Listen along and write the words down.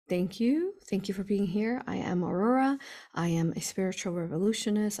Thank you. Thank you for being here. I am Aurora. I am a spiritual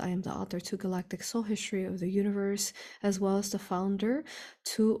revolutionist. I am the author to Galactic Soul History of the Universe, as well as the founder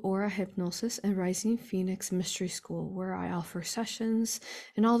to Aura Hypnosis and Rising Phoenix Mystery School, where I offer sessions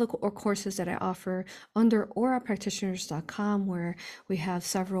and all the courses that I offer under aurapractitioners.com, where we have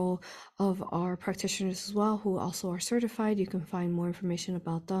several of our practitioners as well who also are certified. You can find more information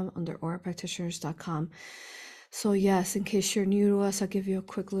about them under aurapractitioners.com. So yes, in case you're new to us, I'll give you a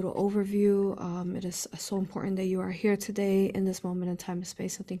quick little overview. It is so important that you are here today in this moment in time and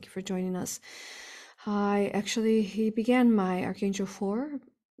space. So thank you for joining us. He began my Archangel 4,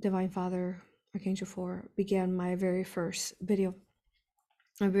 Divine Father, Archangel 4, began my very first video.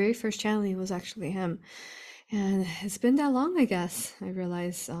 My very first channeling was actually him. And it's been that long, I guess. I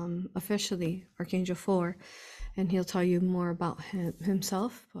realize officially Archangel 4, and he'll tell you more about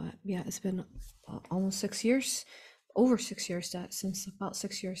himself. But yeah, it's been almost 6 years, over 6 years, about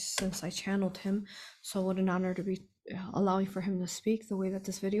 6 years since I channeled him. So what an honor to be allowing for him to speak. The way that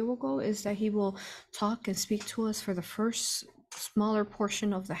this video will go is that he will talk and speak to us for the first smaller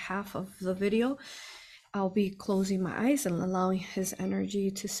portion of the half of the video. I'll be closing my eyes and allowing his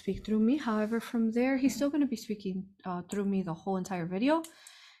energy to speak through me. However, from there, he's still going to be speaking through me the whole entire video.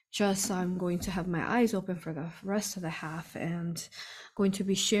 Just I'm going to have my eyes open for the rest of the half and going to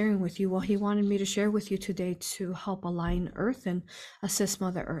be sharing with you what he wanted me to share with you today to help align Earth and assist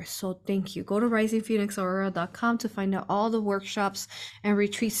Mother Earth. So thank you. Go to risingphoenixaurora.com to find out all the workshops and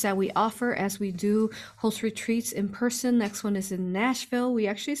retreats that we offer, as we do host retreats in person. Next one is in Nashville. We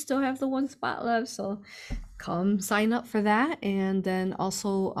actually still have the one spot left, so come sign up for that. And then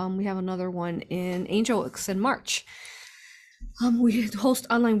also we have another one in Angel Oaks in March. We host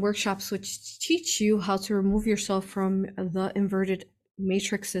online workshops which teach you how to remove yourself from the inverted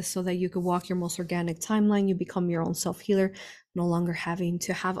matrices so that you can walk your most organic timeline. You become your own self-healer, no longer having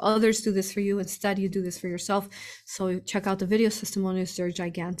to have others do this for you. Instead, you do this for yourself. So check out the video testimonials. They're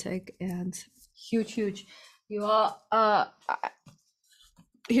gigantic and huge. You all,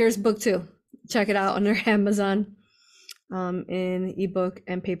 here's book 2. Check it out under Amazon in ebook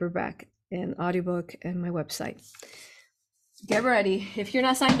and paperback and audiobook and my website. Get ready. If you're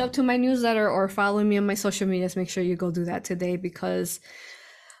not signed up to my newsletter or following me on my social medias, make sure you go do that today, because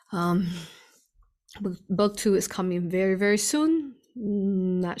book 2 is coming very soon.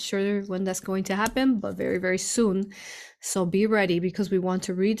 Not sure when that's going to happen, but very soon. So be ready, because we want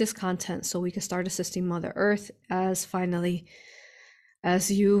to read this content so we can start assisting Mother Earth. If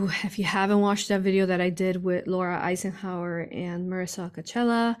you haven't watched that video that I did with Laura Eisenhower and Marissa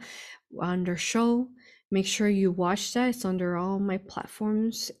Cacella on their show, make sure you watch that. It's under all my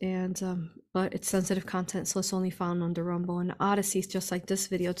platforms, and but it's sensitive content, so it's only found under Rumble and Odyssey, just like this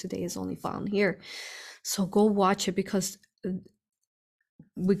video today is only found here. So go watch it, because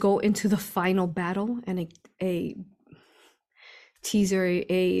we go into the final battle and a teaser,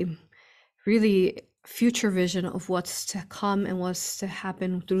 a really future vision of what's to come and what's to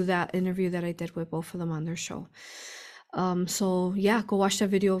happen through that interview that I did with both of them on their show. So yeah, go watch that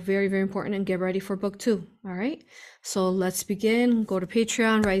video. Very important, and get ready for book 2. All right, so let's begin. Go to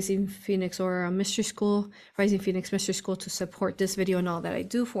Patreon, Rising Phoenix or Mystery School, Rising Phoenix Mystery School, to support this video and all that I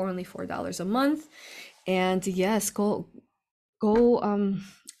do for only $4 a month. And yes, go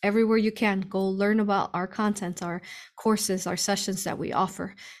everywhere you can. Go learn about our content, our courses, our sessions that we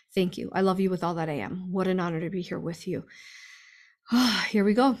offer. Thank you. I love you with all that I am. What an honor to be here with you. Here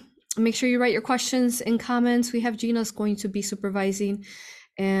we go. Make sure you write your questions in comments. We have Gina's going to be supervising,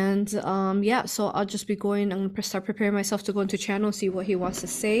 and yeah, so I'll just be going. I'm gonna start preparing myself to go into channel, see what he wants to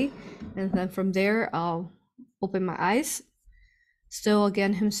say, and then from there I'll open my eyes. Still,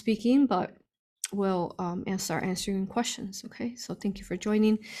 again, him speaking, but we'll start answering questions. Okay, so thank you for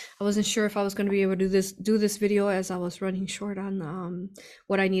joining. I wasn't sure if I was going to be able to do this video, as I was running short on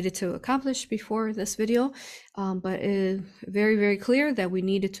what I needed to accomplish before this video, but it's very clear that we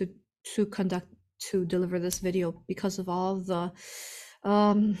needed to deliver this video because of all the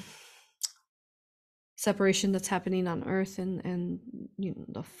separation that's happening on Earth, and you know,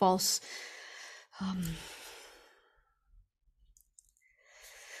 the false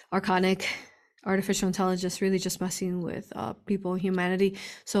archonic artificial intelligence really just messing with people and humanity.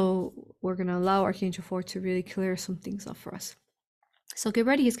 So we're going to allow Archangel 4 to really clear some things up for us. So get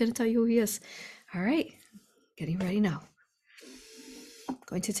ready. He's going to tell you who he is. All right, getting ready now.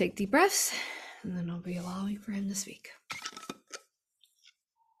 Going to take deep breaths, and then I'll be allowing for him to speak.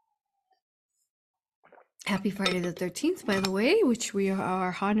 Happy Friday the 13th, by the way, which we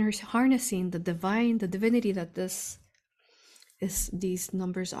are harnessing the divinity that these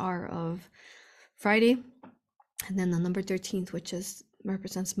numbers are of Friday, and then the number 13th, which is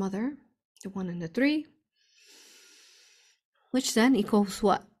represents mother, the 1 and the 3, which then equals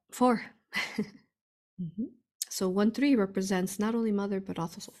what? 4. Mhm. So 1, 3 represents not only mother, but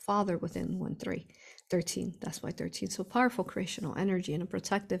also father within 1, 3. 13. That's why 13. So powerful creational energy and a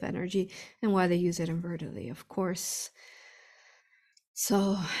protective energy, and why they use it invertedly, of course.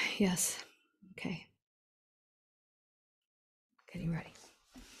 So, yes. Okay. Getting ready.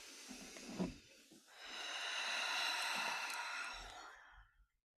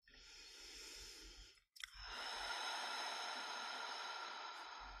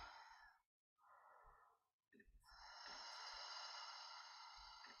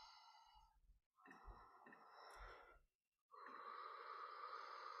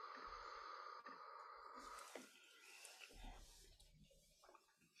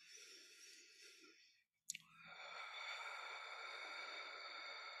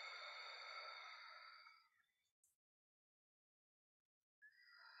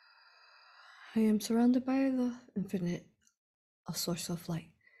 I am surrounded by the infinite, a source of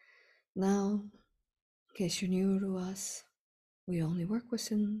light. Now, in case you're new to us, we only work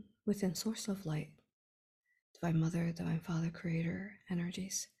within source of light, Divine Mother, Divine Father, Creator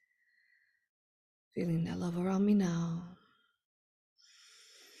energies. Feeling that love around me now.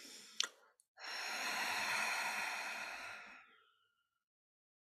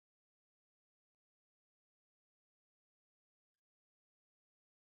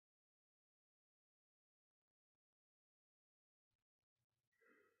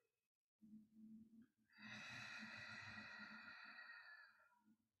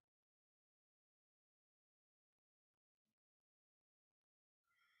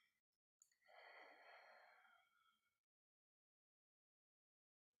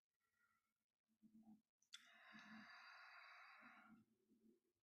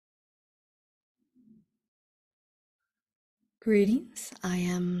 Greetings, I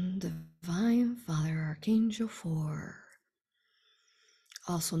am Divine Father Archangel 4,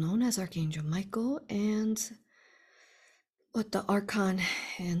 also known as Archangel Michael, and what the Archon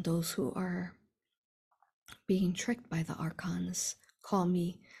and those who are being tricked by the Archons call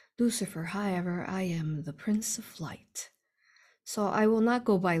me Lucifer. However, I am the Prince of Light. So I will not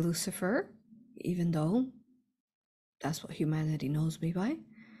go by Lucifer, even though that's what humanity knows me by.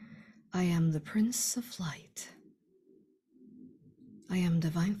 I am the Prince of Light. I am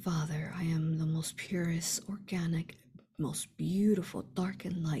Divine Father. I am the most purest, organic, most beautiful, dark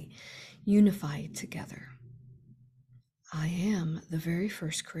and light, unified together. I am the very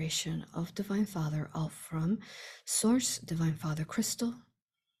first creation of Divine Father, out from Source Divine Father Crystal.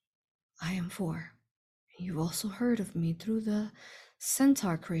 I am 4. You've also heard of me through the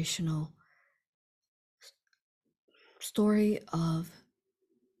Centaur creational story of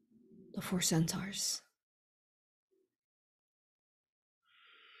the 4 centaurs.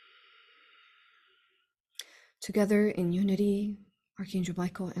 Together in unity, Archangel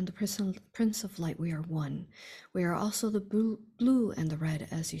Michael and the Prince of Light, we are one. We are also the blue and the red,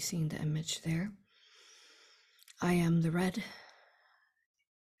 as you see in the image there. I am the red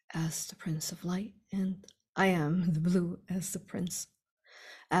as the Prince of Light, and I am the blue as the Prince,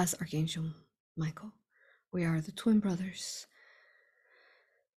 as Archangel Michael. We are the twin brothers.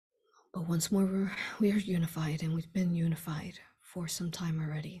 But once more, we are unified, and we've been unified for some time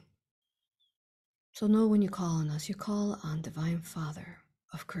already. So know when you call on us, you call on Divine Father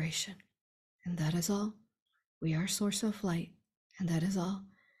of creation. And that is all. We are source of light, and that is all.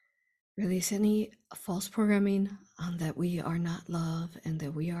 Release any false programming on that we are not love and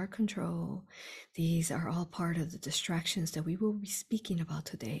that we are control. These are all part of the distractions that we will be speaking about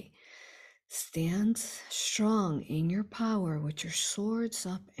today. Stand strong in your power with your swords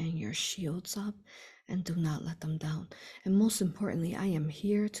up and your shields up, and do not let them down. And most importantly, I am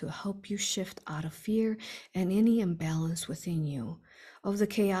here to help you shift out of fear and any imbalance within you of the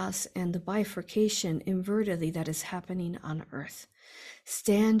chaos and the bifurcation invertedly that is happening on earth.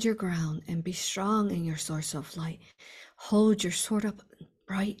 Stand your ground and be strong in your source of light. Hold your sword up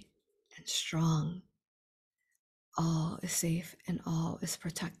bright and strong. All is safe and all is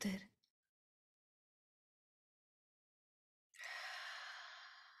protected.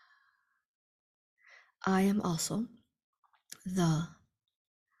 I am also the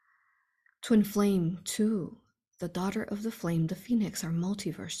twin flame too, the daughter of the flame, the phoenix, our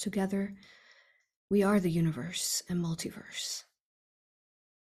multiverse. Together, we are the universe and multiverse.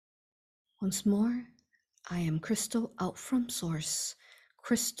 Once more, I am Crystal, out from source.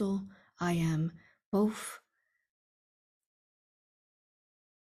 Crystal, I am both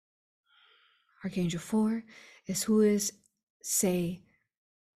Archangel 4 is who is, say,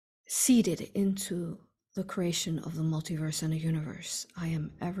 seated into the creation of the multiverse and the universe. I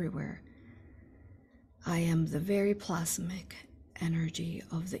am everywhere. I am the very plasmic energy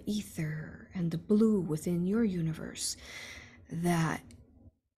of the ether and the blue within your universe that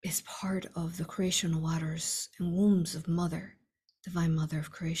is part of the creational waters and wombs of Mother, Divine Mother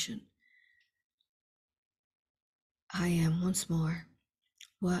of Creation. I am once more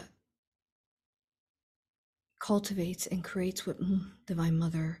what cultivates and creates with Divine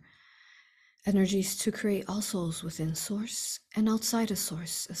Mother energies to create all souls within Source and outside of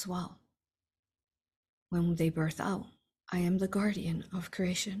Source as well. When they birth out, I am the guardian of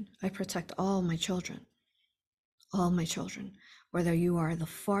creation. I protect all my children, whether you are the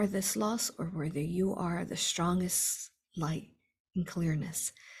farthest lost or whether you are the strongest light and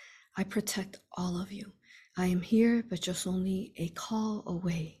clearness. I protect all of you. I am here, but just only a call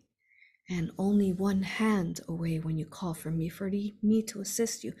away and only one hand away when you call for me to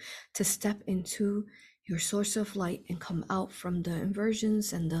assist you to step into your source of light and come out from the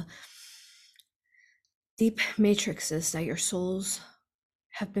inversions and the deep matrices that your souls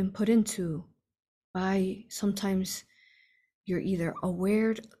have been put into by sometimes you're either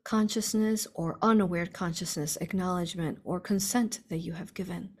aware consciousness or unaware consciousness, acknowledgement or consent that you have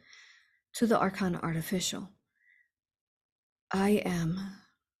given to the Arcana Artificial. I am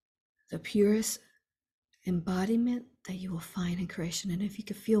the purest embodiment that you will find in creation. And if you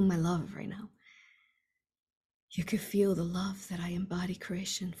could feel my love right now, you could feel the love that I embody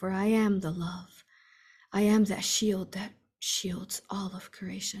creation, for I am the love. I am that shield that shields all of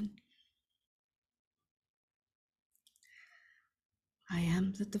creation. I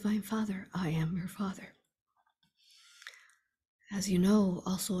am the Divine Father. I am your Father. As you know,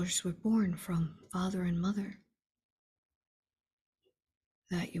 all souls were born from father and mother.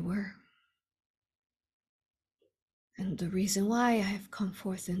 That you were. And the reason why I have come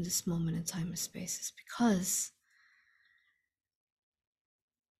forth in this moment in time and space is because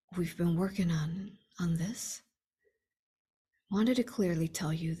we've been working on this. Wanted to clearly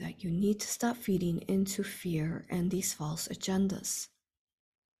tell you that you need to stop feeding into fear and these false agendas.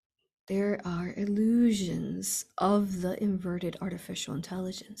 There are illusions of the inverted artificial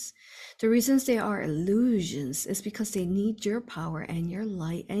intelligence. The reasons they are illusions is because they need your power and your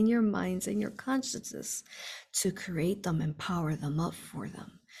light and your minds and your consciousness to create them and power them up for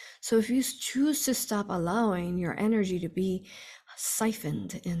them. So if you choose to stop allowing your energy to be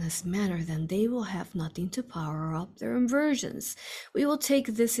siphoned in this manner, then they will have nothing to power up their inversions. We will take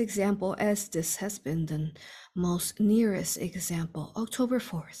this example as this has been the most nearest example, October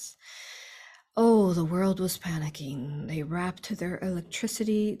 4th. Oh, the world was panicking. They wrapped their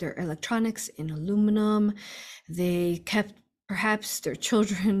electricity, their electronics in aluminum. They kept perhaps their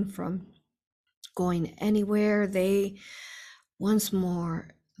children from going anywhere. Once more,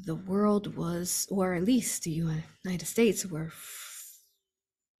 the world was, or at least the United States were,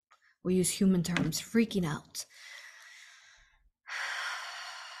 we use human terms, freaking out.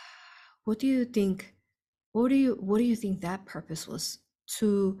 What do you think? What do you think that purpose was?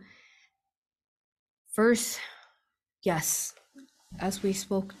 To first, yes, as we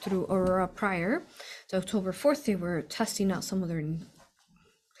spoke through Aurora prior to October 4th, they were testing out some of their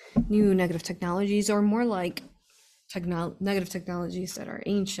new negative technologies, or more like negative technologies that are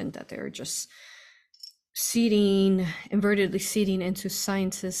ancient, that they're just invertedly seeding into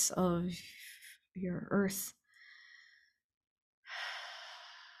scientists of your earth.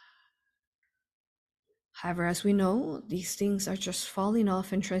 However, as we know, these things are just falling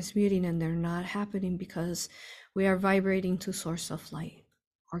off and transmuting, and they're not happening because we are vibrating to source of light.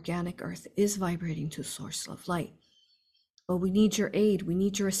 Organic earth is vibrating to source of light. But we need your aid. We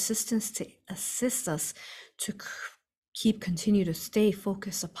need your assistance to assist us to continue to stay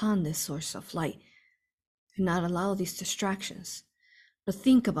focused upon this source of light and not allow these distractions. But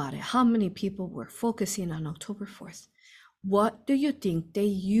think about it. How many people were focusing on October 4th? What do you think they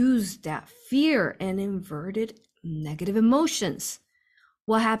used that fear and inverted negative emotions?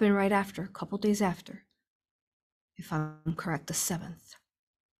 What happened right after, a couple days after? If I'm correct, the 7th.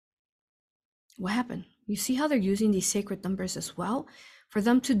 What happened? You see how they're using these sacred numbers as well? For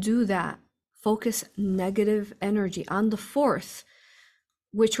them to do that, focus negative energy on the 4th,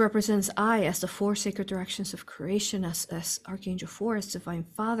 which represents I as the 4 sacred directions of creation, as Archangel 4, as Divine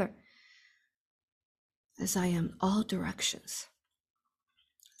Father, as I am all directions.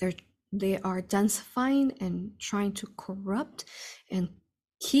 They are densifying and trying to corrupt and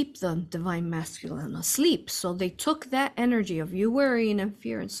keep the divine masculine asleep. So they took that energy of you worrying and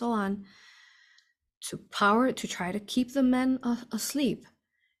fear and so on to try to keep the men asleep.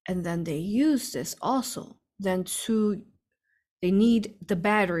 And then they use this also then to They need the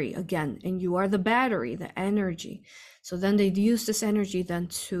battery again, and you are the battery, the energy. So then they use this energy then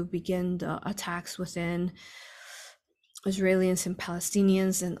to begin the attacks within Israelis and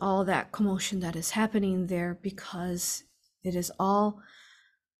Palestinians and all that commotion that is happening there, because it is all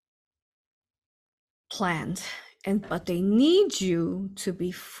planned. But they need you to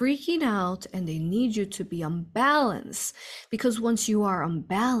be freaking out, and they need you to be unbalanced, because once you are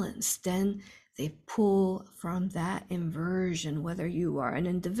unbalanced, then they pull from that inversion, whether you are an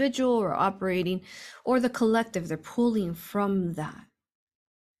individual or operating or the collective, they're pulling from that.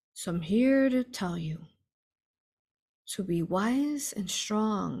 So I'm here to tell you to be wise and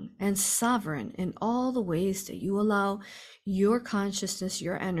strong and sovereign in all the ways that you allow your consciousness,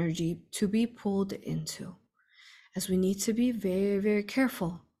 your energy to be pulled into. As we need to be very, very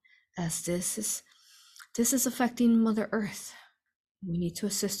careful, as this is affecting Mother Earth. We need to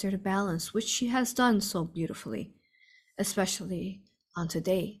assist her to balance, which she has done so beautifully, especially on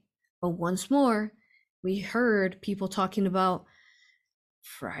today. But once more, we heard people talking about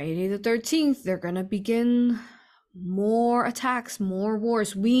Friday the 13th, they're going to begin more attacks, more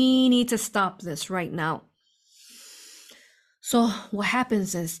wars. We need to stop this right now. So what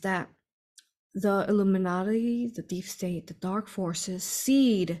happens is that the Illuminati, the deep state, the dark forces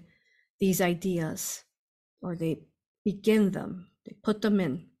seed these ideas, or they begin them, they put them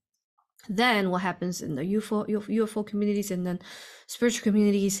in. Then what happens in the UFO communities and then spiritual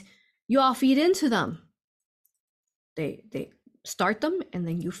communities, you all feed into them. They start them and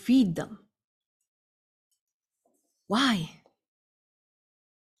then you feed them. Why?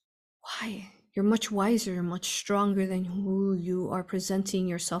 You're much wiser, you're much stronger than who you are presenting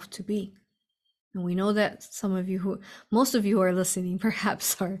yourself to be. And we know that most of you who are listening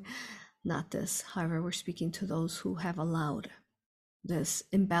perhaps are not this. However, we're speaking to those who have allowed this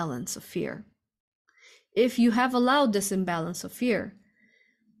imbalance of fear. If you have allowed this imbalance of fear,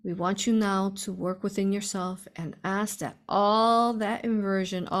 we want you now to work within yourself and ask that all that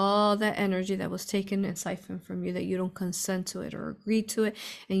inversion, all that energy that was taken and siphoned from you, that you don't consent to it or agree to it,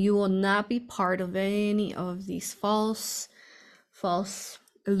 and you will not be part of any of these false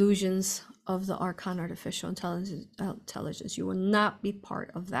illusions of the Archon artificial intelligence. You will not be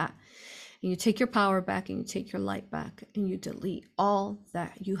part of that. And you take your power back, and you take your light back, and you delete all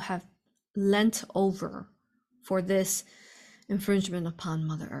that you have lent over for this infringement upon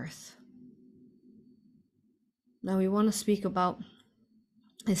Mother Earth. Now we want to speak about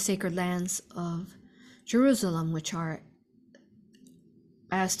the sacred lands of Jerusalem, which are,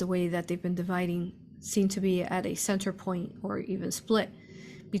 as the way that they've been dividing, seem to be at a center point or even split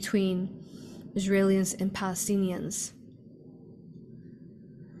between Israelis and Palestinians.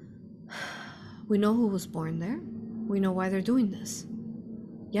 We know who was born there. We know why they're doing this.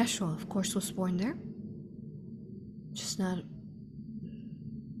 Yeshua, of course, was born there. Just not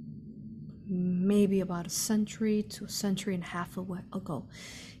maybe about a century to a century and a half ago.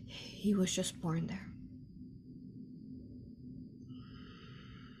 He was just born there.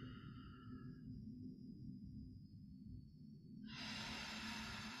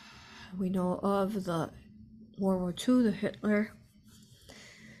 We know of the World War II, the Hitler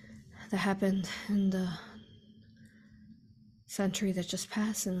that happened in the century that just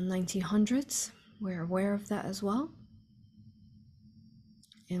passed in the 1900s. We're aware of that as well.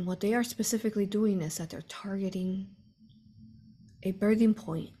 And what they are specifically doing is that they're targeting a birthing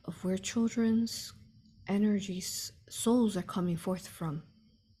point of where children's energies, souls are coming forth from.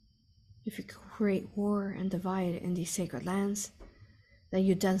 If you create war and divide in these sacred lands, then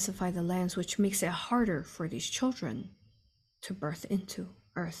you densify the lands, which makes it harder for these children to birth into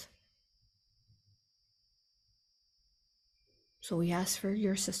Earth. So we ask for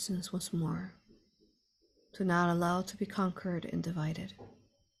your assistance once more to not allow to be conquered and divided,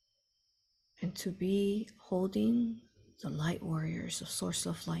 and to be holding the light warriors, the source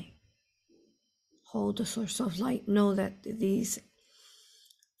of light. Hold the source of light. Know that these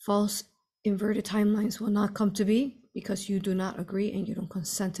false inverted timelines will not come to be because you do not agree and you don't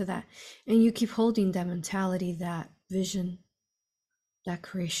consent to that. And you keep holding that mentality, that vision, that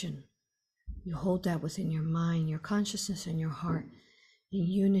creation. You hold that within your mind, your consciousness, and your heart in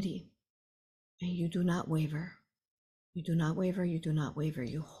unity. And you do not waver. You do not waver, you do not waver.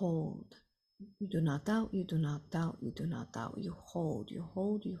 You hold. You do not doubt, you do not doubt, you do not doubt. You hold, you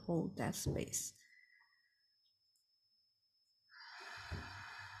hold, you hold that space.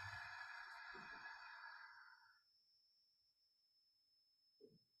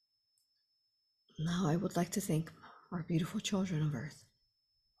 Now I would like to thank our beautiful children of Earth.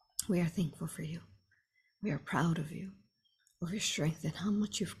 We are thankful for you. We are proud of you, of your strength and how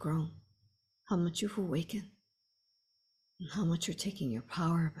much you've grown, how much you've awakened. and how much you're taking your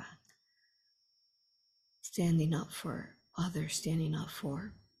power back, standing up for others, standing up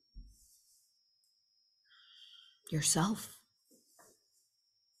for yourself,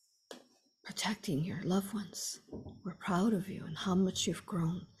 protecting your loved ones. We're proud of you and how much you've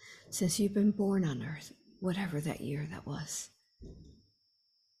grown since you've been born on earth, whatever that year that was.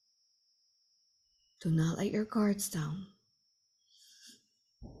 Do not let your guards down.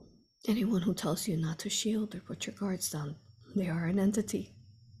 Anyone who tells you not to shield or put your guards down, they are an entity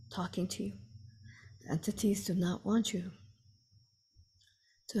talking to you. Entities do not want you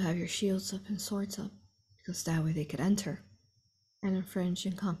to have your shields up and swords up, because that way they could enter and infringe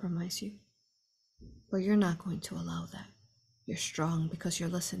and compromise you. But you're not going to allow that. You're strong because you're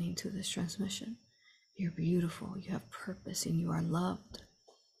listening to this transmission. You're beautiful, you have purpose, and you are loved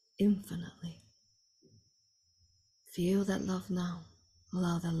infinitely. Feel that love now.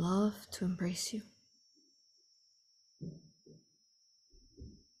 Allow that love to embrace you.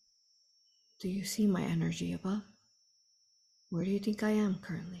 Do you see my energy above? Where do you think I am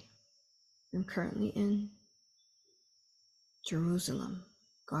currently? I'm currently in Jerusalem,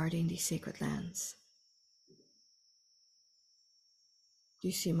 guarding these sacred lands. Do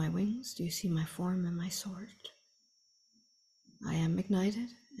you see my wings? Do you see my form and my sword? I am ignited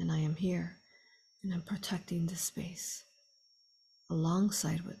and I am here, and I'm protecting this space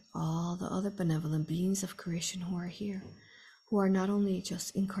alongside with all the other benevolent beings of creation who are here, who are not only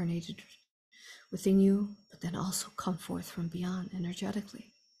just incarnated within you, but then also come forth from beyond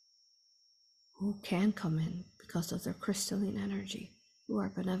energetically, who can come in because of their crystalline energy, who are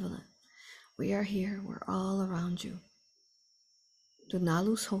benevolent. We are here, we're all around you. Do not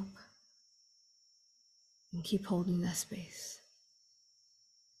lose hope and keep holding that space.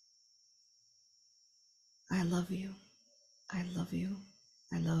 I love you. I love you.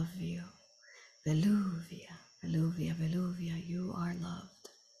 I love you. Veluvia, Veluvia, Veluvia, you are loved.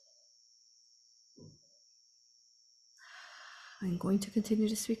 I'm going to continue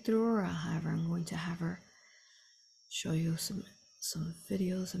to speak through Aurora. However, I'm going to have her show you some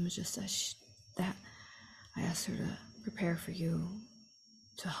videos, images that I asked her to prepare for you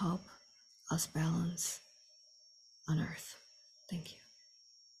to help us balance on Earth. Thank you.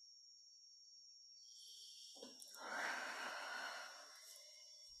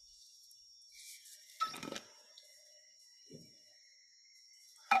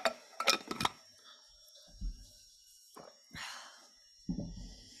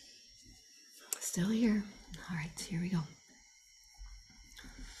 Still here. All right, here we go.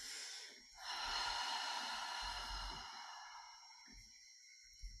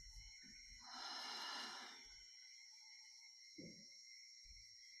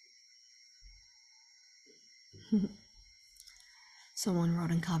 Someone wrote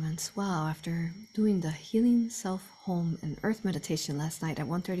in comments, wow, after doing the Healing Self Home and Earth meditation last night at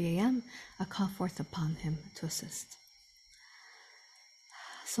 1:30 a.m., I called forth upon him to assist.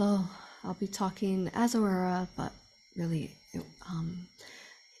 So I'll be talking as Aurora, but really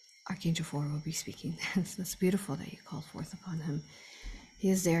Archangel 4 will be speaking. It's beautiful that you called forth upon him. He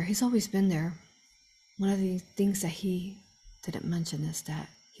is there. He's always been there. One of the things that he didn't mention is that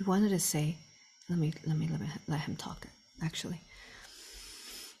he wanted to say, let him talk actually.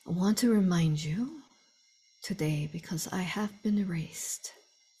 I want to remind you today, because I have been erased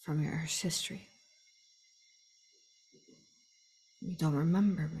from your Earth's history. You don't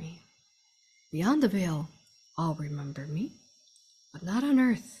remember me. Beyond the veil, all remember me, but not on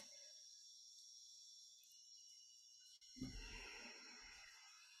Earth.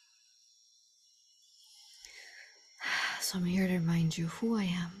 So I'm here to remind you who I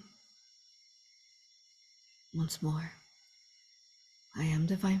am. Once more, I am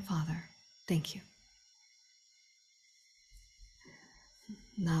Divine Father. Thank you.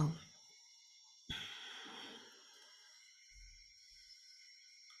 Now,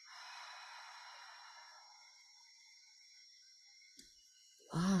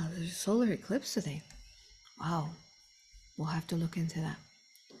 there's a solar eclipse today. Wow, we'll have to look into that.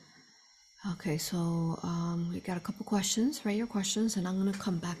 Okay, so we got a couple questions. Write your questions, and I'm going to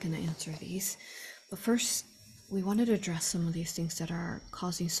come back and answer these. But first, we wanted to address some of these things that are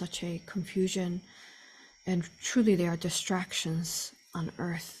causing such a confusion, and truly they are distractions on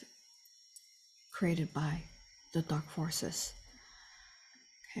Earth created by the dark forces.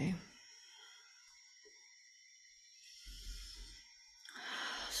 Okay.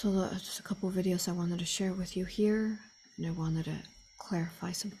 So just a couple of videos I wanted to share with you here, and I wanted to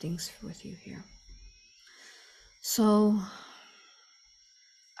clarify some things with you here. So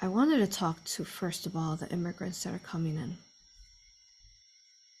I wanted to talk to, first of all, the immigrants that are coming in.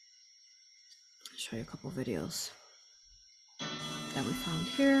 I'll show you a couple of videos. that we found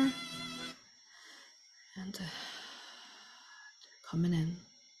here. And they're coming in.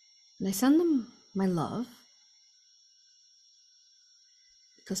 And I send them my love,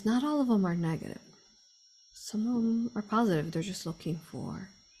 because not all of them are negative. Some of them are positive. They're just looking for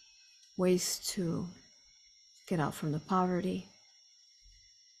ways to get out from the poverty,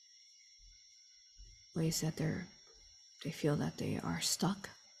 ways that they feel that they are stuck.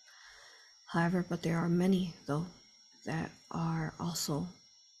 However, but there are many, though, that are also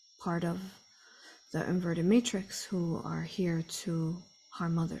part of the inverted matrix who are here to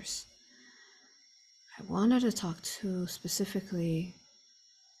harm others. I wanted to talk to specifically,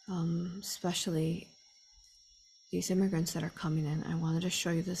 especially these immigrants that are coming in. I wanted to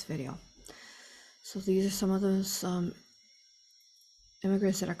show you this video. So these are some of those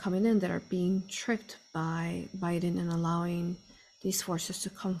immigrants that are coming in that are being tricked by Biden and allowing these forces to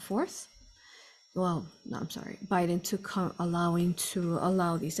come forth. Well, no, I'm sorry, Biden to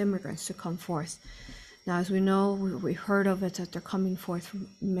allow these immigrants to come forth. Now, as we know, we heard of it that they're coming forth from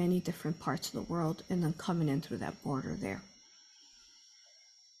many different parts of the world and then coming in through that border there.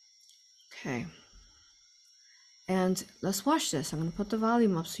 Okay. And let's watch this. I'm going to put the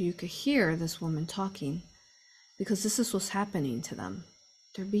volume up so you can hear this woman talking, because this is what's happening to them.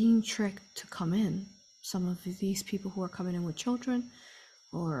 They're being tricked to come in. Some of these people who are coming in with children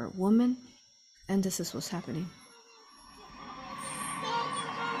or women, and this is what's happening.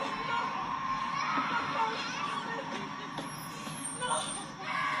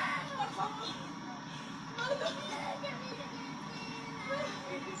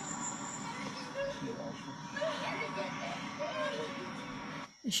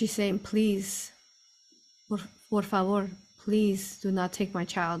 And she's saying, please, por favor, please do not take my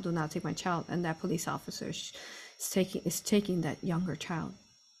child, do not take my child. And that police officer is taking that younger child.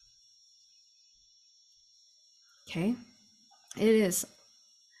 Okay, it is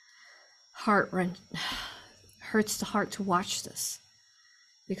hurts the heart to watch this,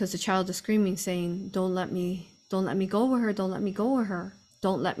 because the child is screaming, saying, don't let me go with her, don't let me go with her,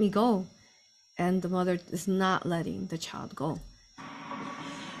 don't let me go. And the mother is not letting the child go.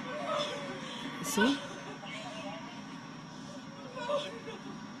 You see?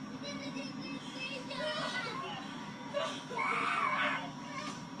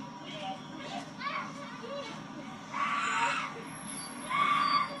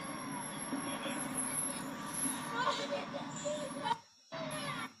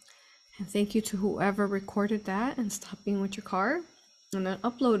 And thank you to whoever recorded that and stopping with your car and then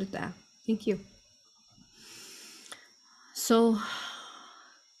uploaded that. Thank you. So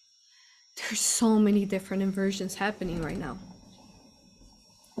there's so many different inversions happening right now.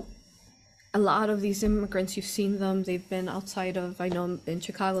 A lot of these immigrants, you've seen them, they've been outside of, I know in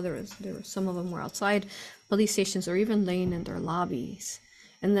Chicago, there were some of them were outside police stations or even laying in their lobbies.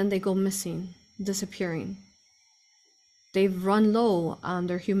 And then they go missing, disappearing. They've run low on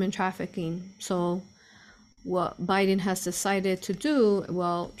their human trafficking. So what Biden has decided to do,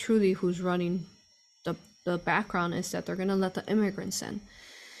 well, truly who's running the background, is that they're going to let the immigrants in.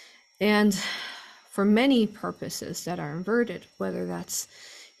 And for many purposes that are inverted, whether that's,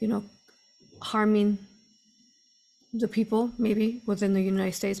 harming the people maybe within the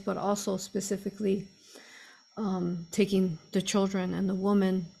United States, but also specifically taking the children and the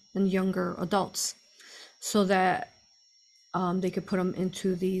women and younger adults so that they could put them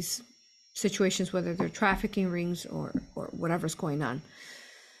into these situations, whether they're trafficking rings or whatever's going on.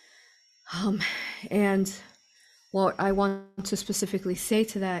 And what I want to specifically say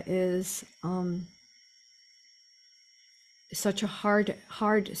to that is it's such a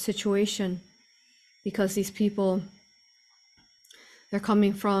hard situation, because these people, they're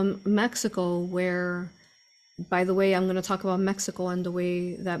coming from Mexico, where, by the way, I'm going to talk about Mexico and the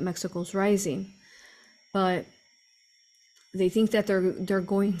way that Mexico's rising, but they think that they're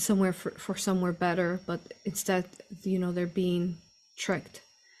going somewhere for somewhere better, but instead, they're being tricked.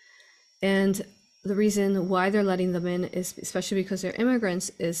 And the reason why they're letting them in is, especially because they're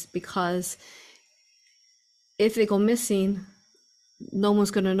immigrants, is because if they go missing, no one's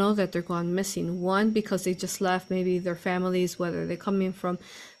going to know that they're gone missing. One, because they just left maybe their families, whether they're coming from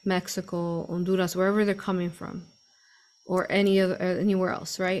Mexico, Honduras, wherever they're coming from, or anywhere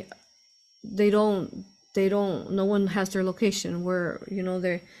else, right? They don't, no one has their location where,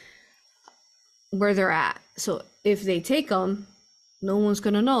 where they're at. So if they take them, no one's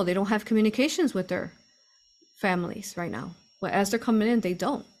going to know. They don't have communications with their families right now. But as they're coming in, they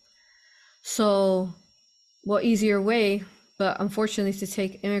don't. So what easier way, but unfortunately, to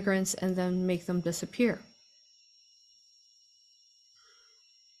take immigrants and then make them disappear.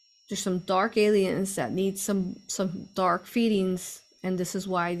 There's some dark aliens that need some dark feedings And this is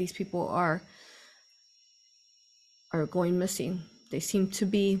why these people are going missing. They seem to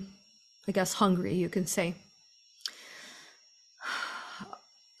be, I guess, hungry, you can say.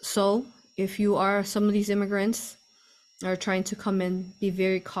 So if you are some of these immigrants are trying to come in, be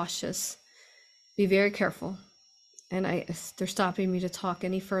very cautious, be very careful. And they're stopping me to talk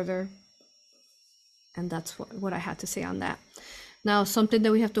any further. And that's what I had to say on that. Now, something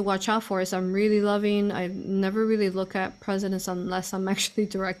that we have to watch out for is I never really look at presidents unless I'm actually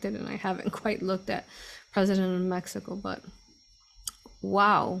directed, and I haven't quite looked at President of Mexico, but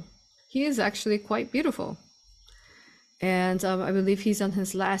wow, he is actually quite beautiful. And I believe he's on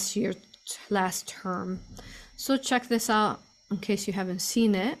his last term. So check this out in case you haven't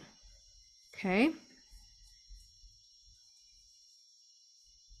seen it. Okay.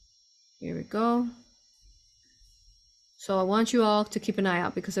 Here we go. So I want you all to keep an eye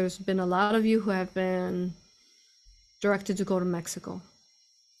out because there's been a lot of you who have been directed to go to Mexico.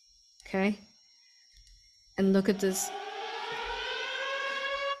 Okay. And look at this.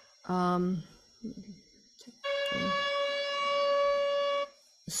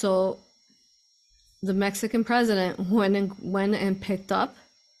 So the Mexican president went and picked up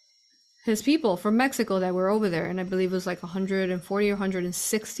his people from Mexico that were over there. And I believe it was like 140 or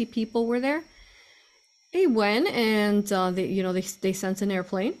 160 people were there. He went and they sent an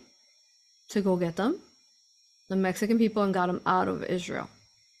airplane to go get them, the Mexican people, and got them out of Israel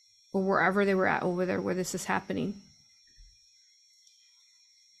or wherever they were at over there where this is happening.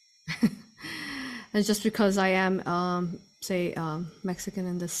 And just because I am, Mexican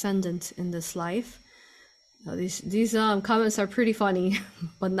and descendant in this life, these comments are pretty funny,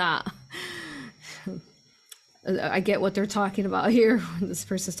 but not. I get what they're talking about here. This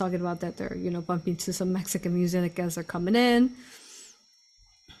person's talking about that they're, bumping to some Mexican music as they're coming in.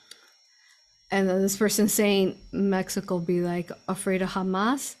 And then this person saying Mexico be like afraid of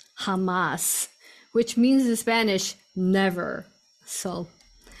Hamas, which means in Spanish, never. So,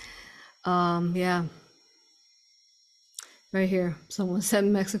 yeah. Right here, someone said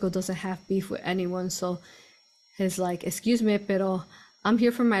Mexico doesn't have beef with anyone. So he's like, excuse me, pero I'm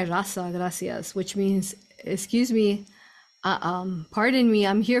here for my raza, gracias, which means, excuse me, pardon me,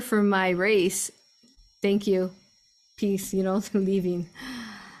 I'm here for my race. Thank you. Peace, leaving.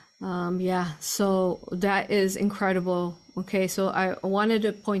 Yeah, so that is incredible. Okay, so I wanted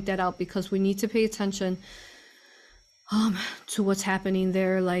to point that out because we need to pay attention to what's happening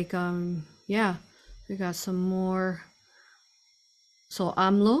there. Like, yeah, we got some more. So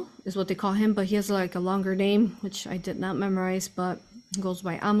AMLO is what they call him, but he has like a longer name, which I did not memorize, but it goes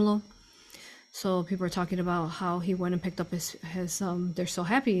by AMLO. So people are talking about how he went and picked up his they're so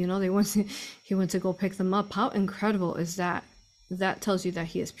happy, he went to go pick them up. How incredible is that? That tells you that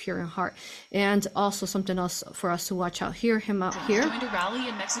he is pure in heart. And also something else for us to watch out here, him out here. Joined a rally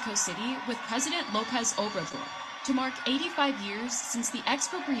in Mexico City with President López Obrador to mark 85 years since the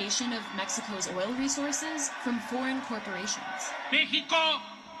expropriation of Mexico's oil resources from foreign corporations. México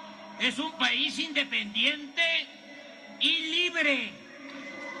es un país independiente y libre,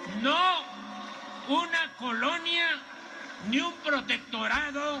 no una colonia ni un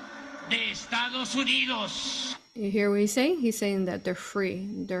protectorado de Estados Unidos. You hear what he's saying? He's saying that they're free.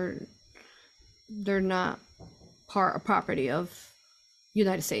 They're not property of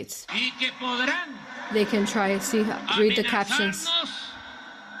United States. Y que podrán they can try to read the captions.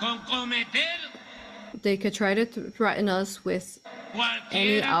 They could try to threaten us with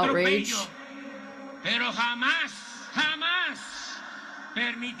any outrage. Pero jamás, jamás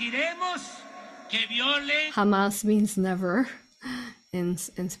permitiremos que violen. Jamás means never in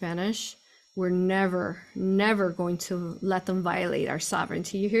Spanish. We're never going to let them violate our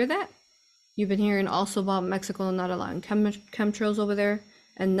sovereignty. You hear that? You've been hearing also about Mexico not allowing chemtrails over there.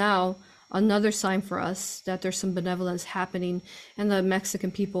 And now another sign for us that there's some benevolence happening and the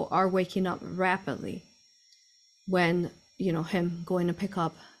Mexican people are waking up rapidly when, him going to pick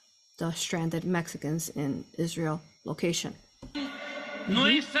up the stranded Mexicans in Israel location.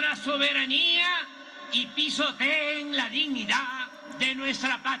 Nuestra soberanía y pisoteen la dignidad de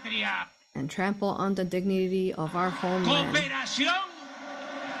nuestra patria. And trample on the dignity of our homeland. Cooperación,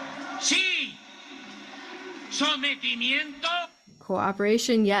 sí. Sometimiento.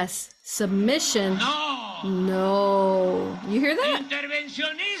 Cooperation, yes. Submission, no. No. You hear that?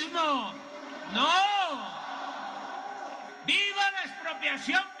 Intervencionismo, no. Viva la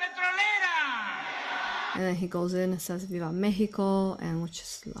expropiación petrolera. And then he goes in and says, Viva Mexico, and which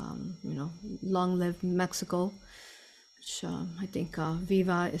is, long live Mexico. Which I think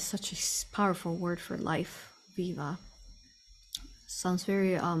Viva is such a powerful word for life. Viva. Sounds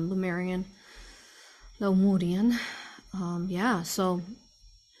very Lemurian. yeah, so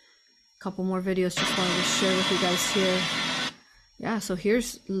a couple more videos just wanted to share with you guys here. Yeah, so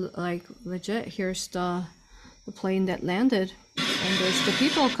here's like legit, here's the plane that landed, and there's the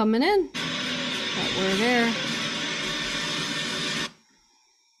people coming in that were there.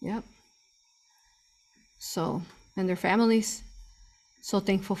 Yep. So, and their families. So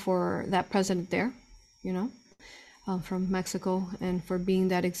thankful for that president there, you know, from Mexico, and for being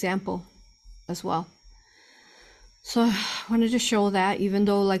that example as well. So I wanted to show that even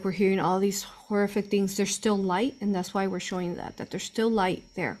though like we're hearing all these horrific things, there's still light, and that's why we're showing that there's still light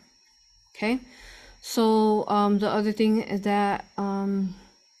there. Okay. So the other thing is that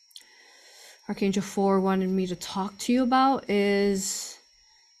Archangel 4 wanted me to talk to you about is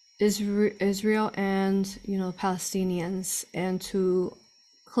Israel and, you know, Palestinians, and to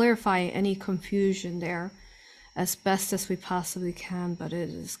clarify any confusion there as best as we possibly can. But it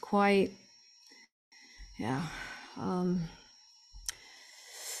is quite, yeah,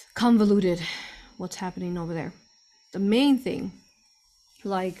 convoluted what's happening over there. The main thing,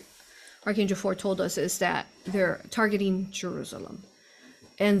 like Archangel 4 told us, is that they're targeting Jerusalem.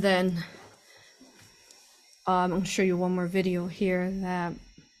 And then I'm going to show you one more video here that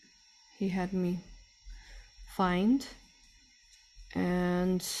he had me find.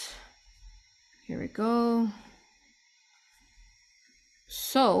 And here we go.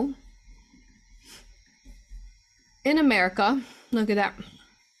 So, in America, look at that.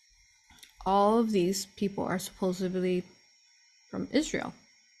 All of these people are supposedly from Israel.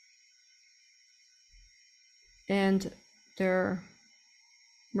 And they're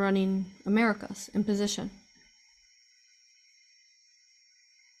running America's imposition.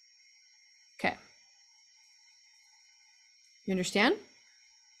 Okay. You understand?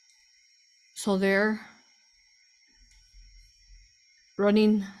 So they're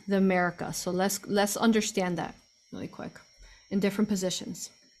running the America. So let's understand that really quick in different positions.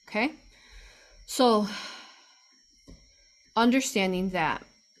 Okay? So understanding that,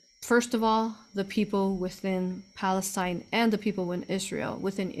 first of all, the people within Palestine and the people within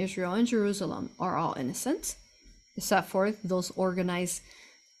Israel and Jerusalem are all innocent, except for those organized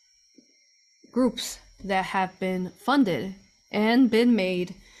groups that have been funded and been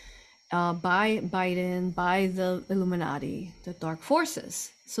made by Biden, by the Illuminati, the dark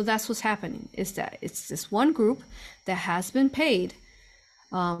forces. So that's what's happening, is that it's this one group that has been paid,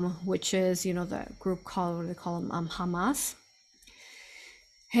 which is, you know, the group called, what do they call them, Hamas.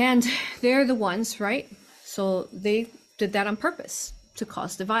 And they're the ones, right? So they did that on purpose to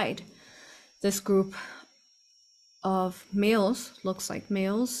cause divide. This group of males, looks like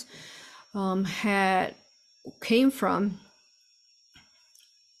males, came from,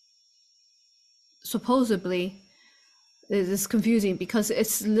 supposedly, it's confusing because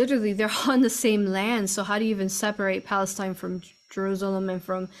it's literally, they're on the same land. So how do you even separate Palestine from Jerusalem and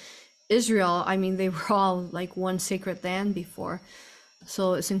from Israel? I mean, they were all like one sacred land before.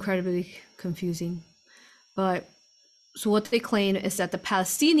 So it's incredibly confusing. But so what they claim is that the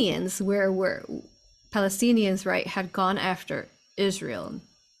Palestinians, were Palestinians, right, had gone after Israel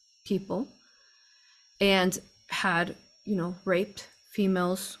people and had, you know, raped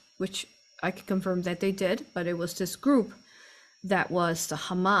females, which I can confirm that they did. But it was this group that was the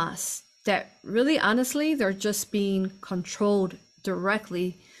Hamas that really, honestly, they're just being controlled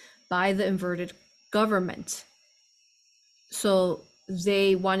directly by the inverted government. So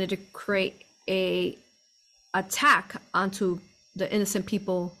they wanted to create a attack onto the innocent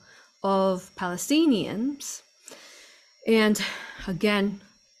people of Palestinians, and again,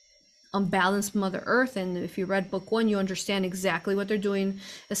 unbalanced Mother Earth. And if you read book 1, you understand exactly what they're doing,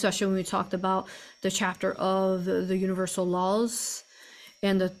 especially when we talked about the chapter of the universal laws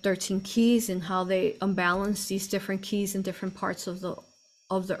and the 13 keys, and how they unbalance these different keys in different parts of the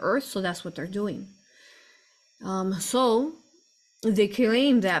earth. So that's what they're doing. So they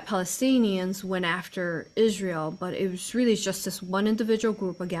claim that Palestinians went after Israel, but it was really just this one individual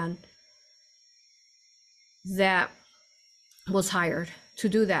group, again, that was hired to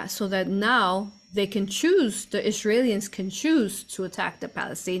do that, so that now they can choose, the Israelis can choose to attack the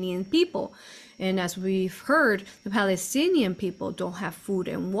Palestinian people. And as we've heard, the Palestinian people don't have food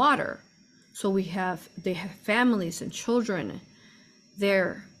and water. So they have families and children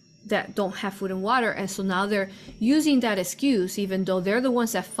there that don't have food and water. And so now they're using that excuse, even though they're the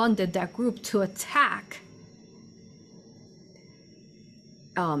ones that funded that group, to attack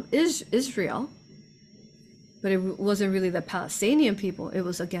Israel. But it wasn't really the Palestinian people. It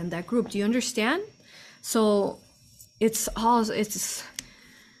was, again, that group. Do you understand? So it's hard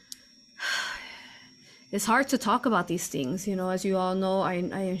to talk about these things. You know, as you all know, I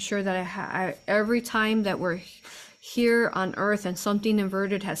ensure that I every time that we're here on earth and something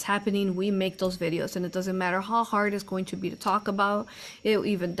inverted has happening, we make those videos, and it doesn't matter how hard it's going to be to talk about it,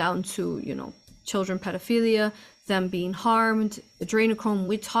 even down to, you know, children pedophilia, them being harmed, adrenochrome,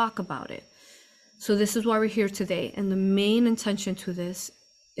 we talk about it. So this is why we're here today. And the main intention to this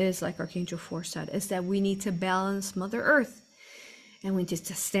is, like Archangel 4 said, is that we need to balance Mother Earth. And we need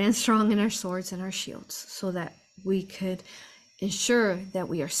to stand strong in our swords and our shields so that we could ensure that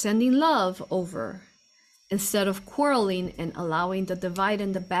we are sending love over instead of quarreling and allowing the divide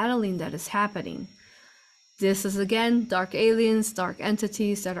and the battling that is happening. This is, again, dark aliens, dark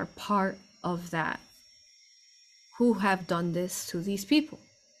entities that are part of that, who have done this to these people.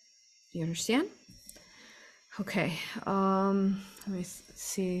 You understand? Okay, let me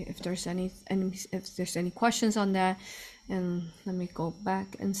see if there's any questions on that, and let me go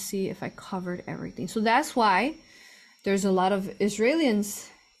back and see if I covered everything. So that's why there's a lot of Israelis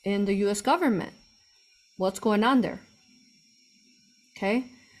in the U.S. government. What's going on there? Okay,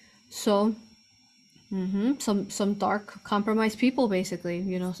 so some dark compromised people, basically,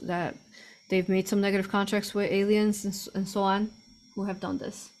 you know, that they've made some negative contracts with aliens and so on, who have done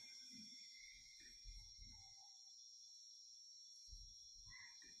this.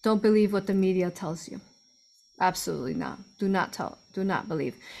 Don't believe what the media tells you. Absolutely not. Do not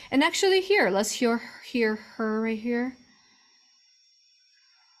believe. And actually here, let's hear her right here.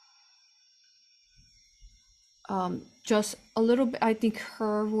 Just a little bit, I think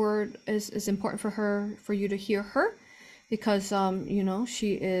her word is important for you to hear her, because you know,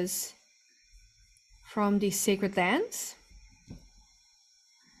 she is from these sacred lands.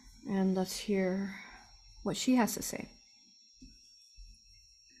 And let's hear what she has to say.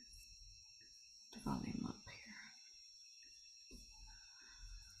 Volume up here.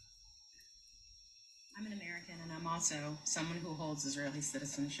 I'm an American, and I'm also someone who holds Israeli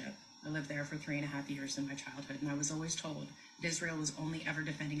citizenship. I lived there for 3.5 years in my childhood, and I was always told that Israel was only ever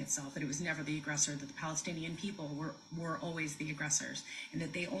defending itself, that it was never the aggressor, that the Palestinian people were always the aggressors, and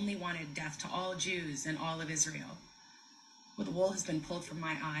that they only wanted death to all Jews and all of Israel. Well, the wool has been pulled from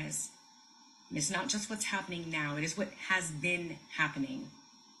my eyes. And it's not just what's happening now, it is what has been happening.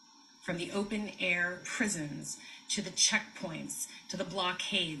 From the open air prisons, to the checkpoints, to the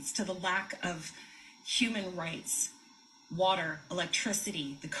blockades, to the lack of human rights, water,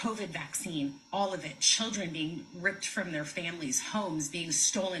 electricity, the COVID vaccine, all of it, children being ripped from their families, homes being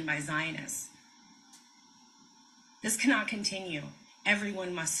stolen by Zionists. This cannot continue.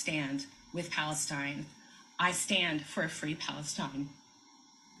 Everyone must stand with Palestine. I stand for a free Palestine.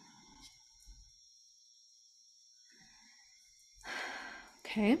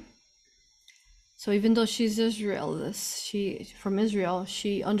 Okay. So even though she's from Israel,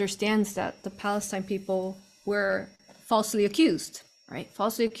 she understands that the Palestine people were falsely accused, right?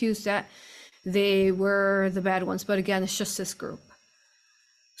 Falsely accused that they were the bad ones. But again, it's just this group.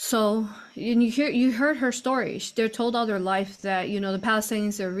 So you heard her story. They're told all their life that, you know, the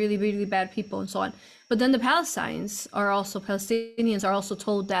Palestinians are really, really bad people and so on. But then the Palestinians are also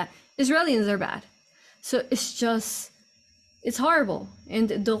told that Israelis are bad. So it's horrible. And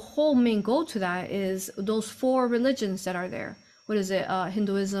the whole main goal to that is those 4 religions that are there. What is it?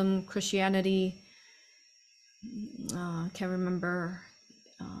 Hinduism, Christianity. Can't remember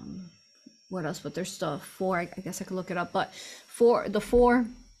what else, but there's the 4. I guess I could look it up. But the 4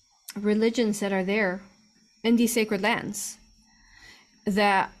 religions that are there in these sacred lands,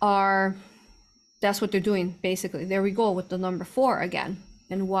 that's what they're doing, basically. There we go with the number 4 again,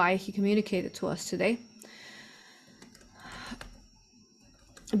 and why he communicated to us today.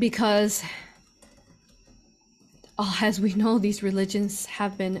 Because as we know, these religions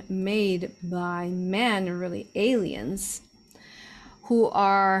have been made by man, really aliens, who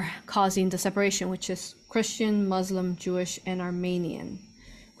are causing the separation, which is Christian, Muslim, Jewish, and Armenian.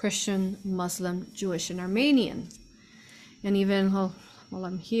 Christian, Muslim, Jewish, and Armenian. And even while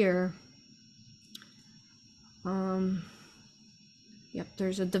I'm here, yep,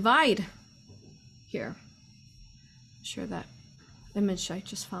 there's a divide here. Share that image I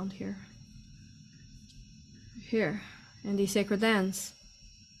just found here in these sacred lands.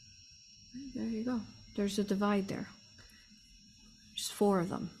 There you go. There's a divide there. There's 4 of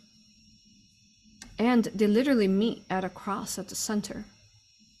them, and they literally meet at a cross at the center.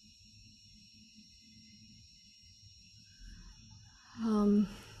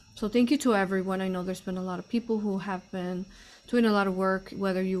 So thank you to everyone. I know there's been a lot of people who have been doing a lot of work,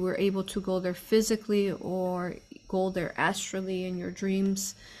 whether you were able to go there physically or go there astrally in your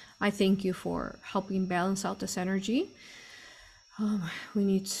dreams. I thank you for helping balance out this energy. We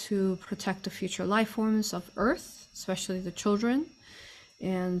need to protect the future life forms of Earth, especially the children,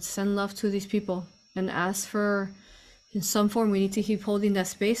 and send love to these people. and ask for, in some form, we need to keep holding that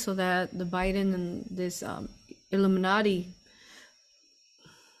space so that the Biden and this Illuminati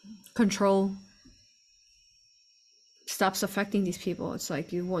control stops affecting these people. It's like,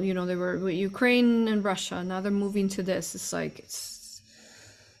 they were with Ukraine and Russia, now they're moving to this. It's like, it's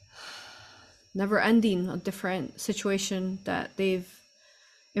never ending, a different situation that they've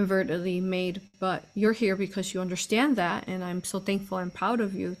inadvertently made. But you're here because you understand that, and I'm so thankful and proud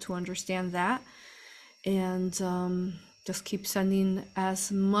of you to understand that. And just keep sending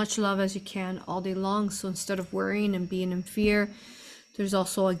as much love as you can all day long. So instead of worrying and being in fear, there's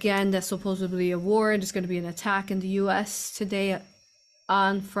also, again, that's supposedly a war. There's going to be an attack in the US today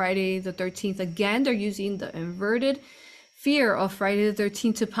on Friday the 13th. Again, they're using the inverted fear of Friday the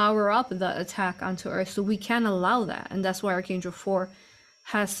 13th to power up the attack onto Earth. So we can't allow that. And that's why Archangel 4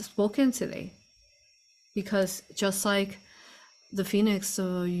 has spoken today. Because just like the Phoenix,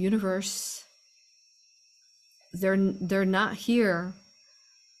 the universe, they're not here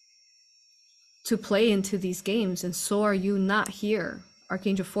to play into these games, and so are you not here.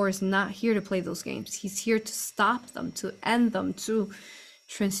 Archangel 4 is not here to play those games. He's here to stop them, to end them, to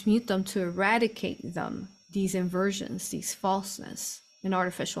transmute them, to eradicate them, these inversions, these falseness and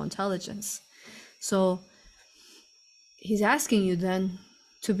artificial intelligence. So he's asking you then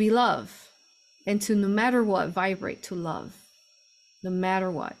to be love, and to, no matter what, vibrate to love. No matter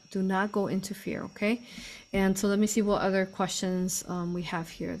what, do not go into fear, okay? And so let me see what other questions we have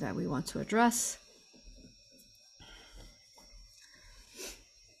here that we want to address.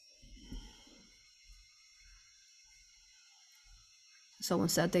 Someone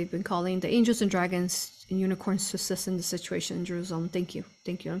said they've been calling the angels and dragons and unicorns to assist in the situation in Jerusalem. Thank you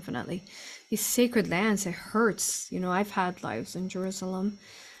infinitely. These sacred lands, it hurts. I've had lives in Jerusalem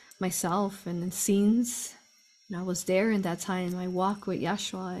myself, and in scenes. And I was there in that time. I walked with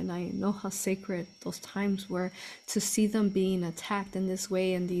Yeshua, and I know how sacred those times were. To see them being attacked in this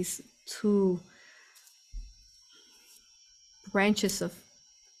way, and these two branches of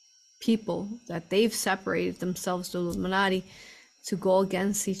people that they've separated themselves, the Illuminati, to go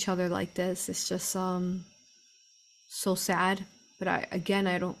against each other like this, it's just so sad. But I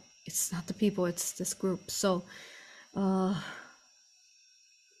don't, it's not the people, it's this group. So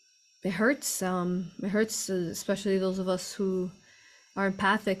it hurts. It hurts, especially those of us who are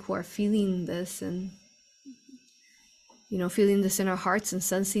empathic, who are feeling this, and feeling this in our hearts and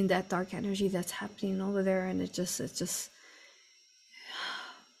sensing that dark energy that's happening over there. And it just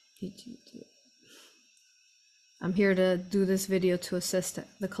I'm here to do this video to assist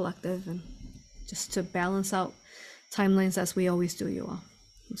the collective and just to balance out timelines as we always do, you all.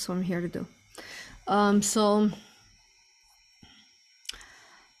 That's what I'm here to do. And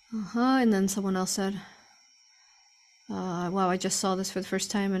then someone else said, wow, I just saw this for the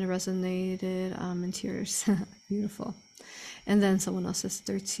first time and it resonated. In tears. Beautiful. And then someone else says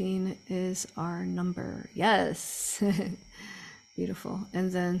 13 is our number. Yes. Beautiful.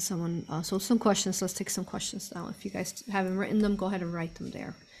 And then someone, so some questions. Let's take some questions now. If you guys haven't written them, go ahead and write them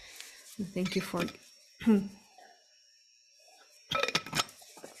there. And thank you for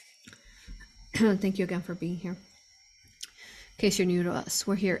thank you again for being here. In case you're new to us,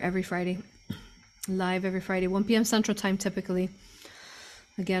 we're here every Friday, live every Friday, 1 p.m. Central Time typically.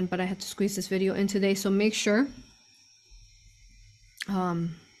 Again, but I had to squeeze this video in today, so make sure.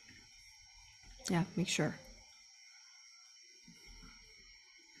 Make sure.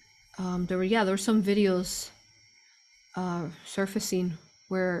 There were some videos surfacing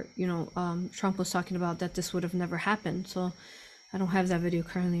where Trump was talking about that this would have never happened. So I don't have that video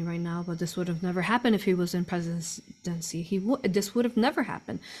currently right now, but this would have never happened if he was in presidency. This would have never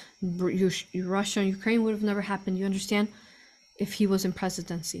happened. Russia and Ukraine would have never happened. You understand? If he was in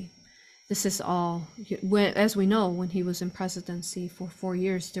presidency. This is all, as we know, when he was in presidency for 4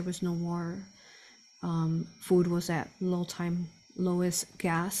 years, there was no war. Food was at lowest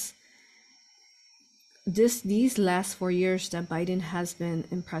gas. These last 4 years that Biden has been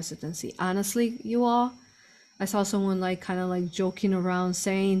in presidency, honestly, you all, I saw someone kind of joking around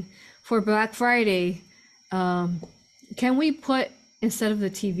saying, for Black Friday, can we put, instead of the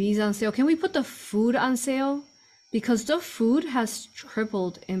TVs on sale, can we put the food on sale? Because the food has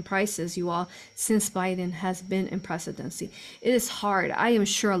tripled in prices, you all, since Biden has been in presidency. It is hard. I am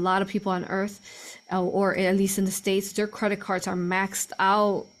sure a lot of people on Earth, or at least in the States, their credit cards are maxed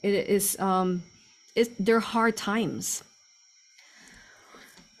out. They're hard times.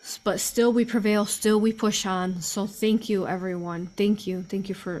 But still we prevail, still we push on. So thank you, everyone. Thank you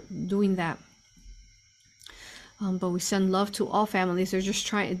for doing that. But we send love to all families. They're just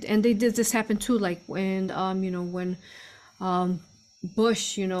trying, and they did this happen too, when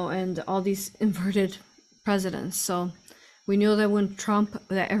Bush, you know, and all these inverted presidents. So we knew that when Trump,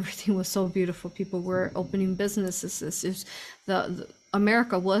 that everything was so beautiful. People were opening businesses. This is the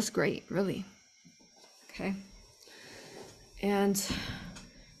America was great, really. Okay. And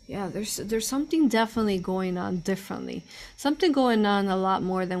yeah, there's something definitely going on differently. Something going on a lot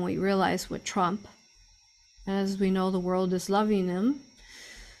more than we realize with Trump. As we know, the world is loving him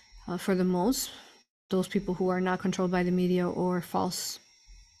for the most. Those people who are not controlled by the media or false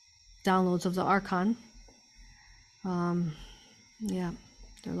downloads of the Archon. Yeah,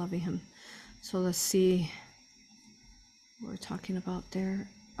 they're loving him. So let's see what we're talking about there.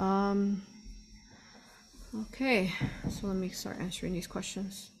 Okay, so let me start answering these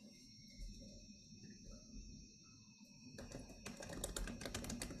questions.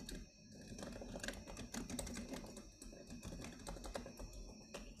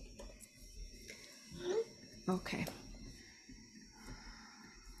 Okay.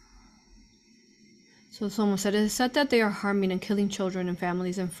 So someone said, it is said that they are harming and killing children and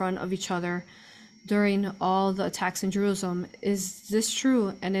families in front of each other during all the attacks in Jerusalem. Is this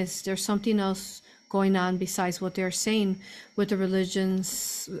true? And is there something else going on besides what they're saying with the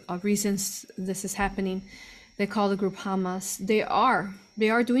religions, reasons this is happening? They call the group Hamas. They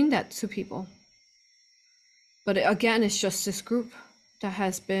are doing that to people. But again, it's just this group that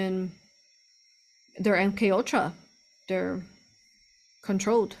has been, they're MK Ultra. They're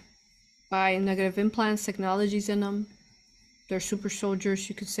controlled by negative implants, technologies in them. They're super soldiers,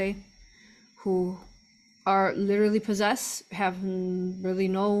 you could say, who are literally possessed, have really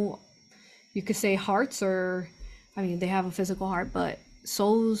no, you could say, hearts, or, I mean, they have a physical heart, but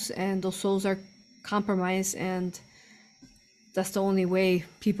souls, and those souls are compromised, and that's the only way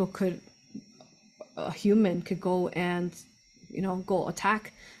people could, a human could go and, you know, go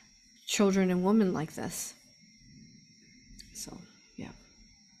attack children and women like this. So, yeah.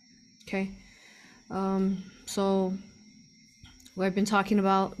 Okay. So we've been talking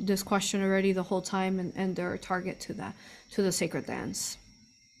about this question already the whole time, and their target to that, to the sacred lands.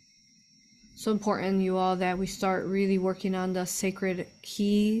 So important, you all, that we start really working on the sacred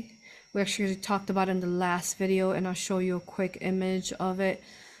key. We actually talked about it in the last video, and I'll show you a quick image of it,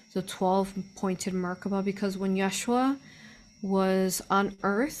 the 12-pointed Merkaba, because when Yeshua was on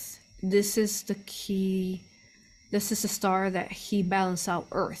earth, this is the key. This is the star that he balanced out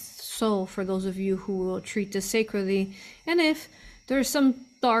earth. So for those of you who will treat this sacredly, and if there's some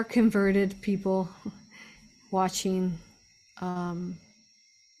dark inverted people watching,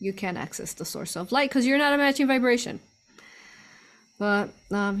 you can't access the source of light because you're not a matching vibration. But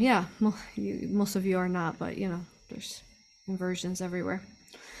yeah, most of you are not, but you know, there's inversions everywhere.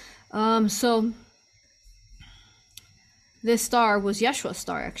 So this star was Yeshua's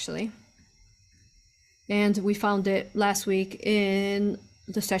star, actually. And we found it last week in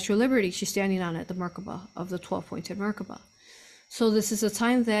the Statue of Liberty. She's standing on it, the Merkaba of the 12-pointed Merkaba. So this is a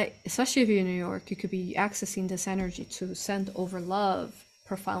time that, especially if you're in New York, you could be accessing this energy to send over love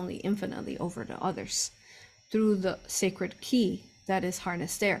profoundly, infinitely over to others through the sacred key that is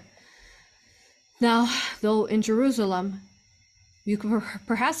harnessed there. Now, though in Jerusalem, you could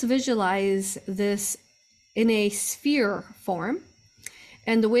perhaps visualize this in a sphere form.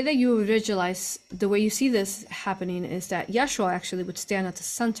 And the way that you visualize, the way you see this happening is that Yeshua actually would stand at the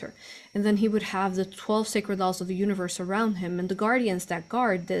center, and then he would have the 12 sacred laws of the universe around him, and the guardians that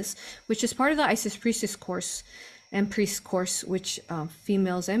guard this, which is part of the Isis Priestess course and priest course, which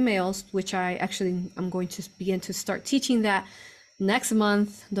females and males, which I'm going to begin to start teaching that next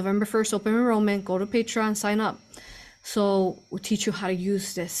month, November 1st, open enrollment. Go to Patreon, sign up. So we'll teach you how to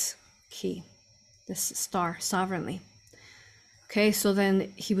use this key, this star, sovereignly. Okay, so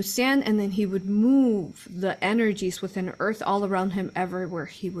then he would stand, and then he would move the energies within earth all around him everywhere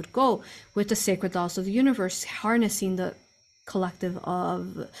he would go with the sacred laws of the universe, harnessing the collective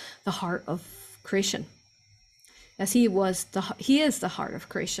of the heart of creation. As he is the heart of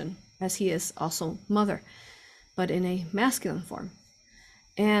creation, as he is also mother, but in a masculine form.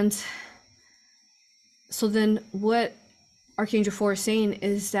 And so then what Archangel 4 is saying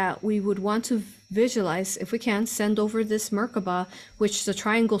is that we would want to visualize, if we can, send over this Merkaba, which the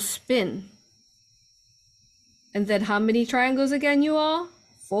triangle spin. And then how many triangles again, you all?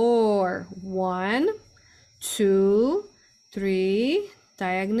 4. 1, 2, 3,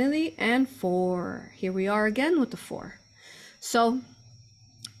 diagonally, and 4. Here we are again with the 4. So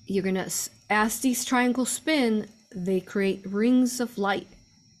you're gonna, as these triangles spin, they create rings of light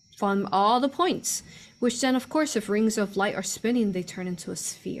from all the points, which then, of course, if rings of light are spinning, they turn into a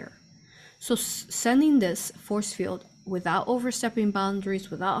sphere. So sending this force field without overstepping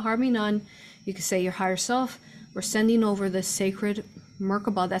boundaries, without harming none, you could say your higher self we're sending over this sacred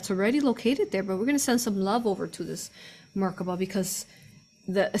Merkaba that's already located there, but we're going to send some love over to this Merkaba because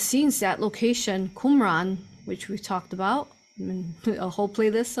the Essenes, that location, Qumran, which we talked about, a whole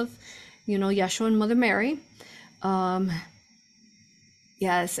playlist of, Yeshua and Mother Mary.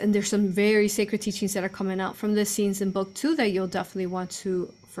 Yes, and there's some very sacred teachings that are coming out from the Essenes in book 2 that you'll definitely want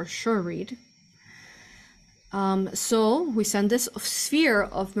to for sure read. So we send this sphere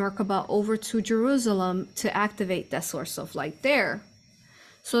of Merkaba over to Jerusalem to activate that source of light there,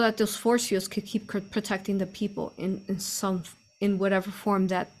 so that those force fields could keep protecting the people in whatever form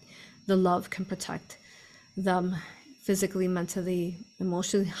that the love can protect them, physically, mentally,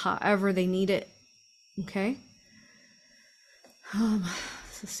 emotionally, however they need it. Okay.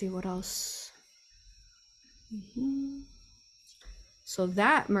 Let's see what else. So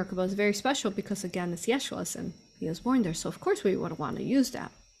that Merkaba is very special because, again, it's Yeshua's and he was born there. So of course we would want to use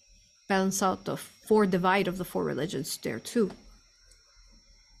that. Balance out the divide of the 4 religions there too.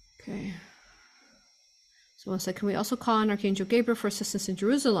 Okay. So one second, we also call on Archangel Gabriel for assistance in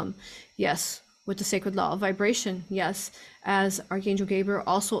Jerusalem. Yes, with the sacred law of vibration. Yes, as Archangel Gabriel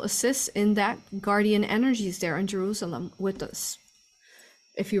also assists in that guardian energies there in Jerusalem with us.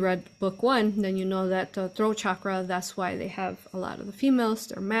 If you read book 1, then you know that the throat chakra, that's why they have a lot of the females,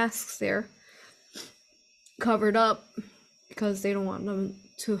 their masks there covered up, because they don't want them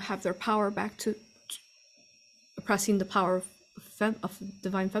to have their power back to oppressing the power of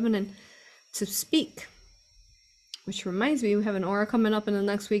divine feminine to speak. Which reminds me, we have an aura coming up in the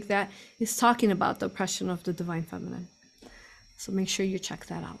next week that is talking about the oppression of the divine feminine. So make sure you check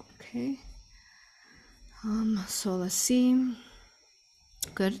that out, okay? So let's see.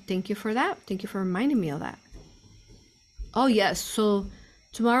 Good, thank you for that. Thank you for reminding me of that. Oh yes, so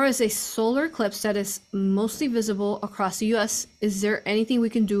tomorrow is a solar eclipse that is mostly visible across the US. Is there anything we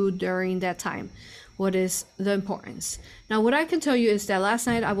can do during that time? What is the importance? Now, what I can tell you is that last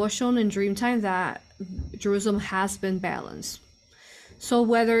night I was shown in dream time that Jerusalem has been balanced.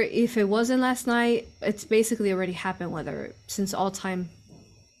 So if it wasn't last night, it's basically already happened, since all time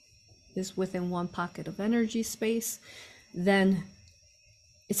is within one pocket of energy space, then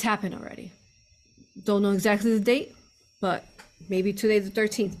it's happened already. Don't know exactly the date, but maybe today the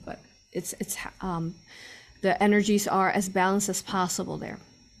 13th, but it's the energies are as balanced as possible there.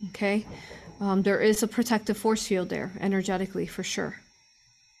 Okay. There is a protective force field there energetically for sure,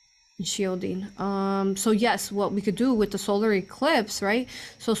 and shielding. So yes, what we could do with the solar eclipse, right?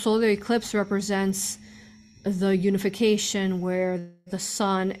 So solar eclipse represents the unification where the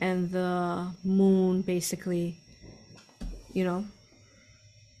sun and the moon basically,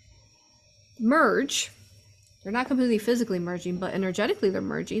 merge. They're not completely physically merging, but energetically they're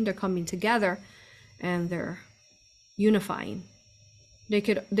merging. They're coming together and they're unifying.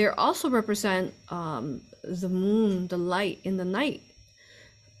 They also represent the moon, the light in the night.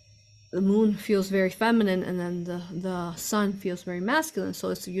 The moon feels very feminine, and then the sun feels very masculine. So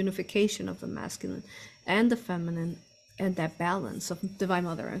it's the unification of the masculine and the feminine, and that balance of Divine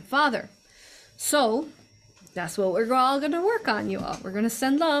Mother and Father. So that's what we're all going to work on, you all. We're going to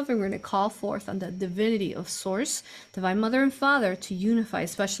send love, and we're going to call forth on the divinity of Source, Divine Mother and Father, to unify,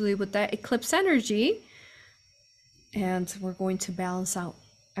 especially with that eclipse energy. And we're going to balance out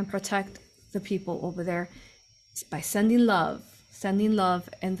and protect the people over there by sending love,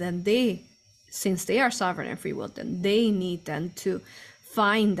 and then since they are sovereign and free will, then they need then to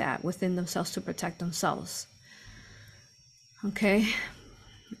find that within themselves to protect themselves. Okay.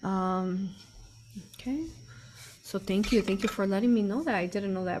 Okay. So thank you for letting me know that. I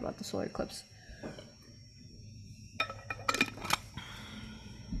didn't know that about the solar eclipse.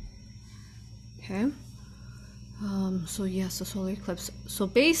 Okay. So yes, the solar eclipse. So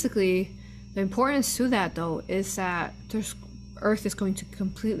basically, the importance to that though is that Earth is going to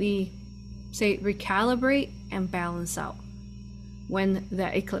completely, recalibrate and balance out when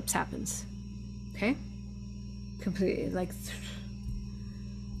that eclipse happens. Okay? Completely,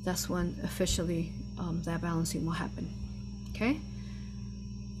 that's when officially that balancing will happen. Okay?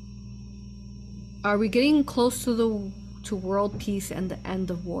 Are we getting close to world peace and the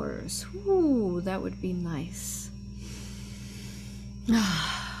end of wars? Ooh, that would be nice.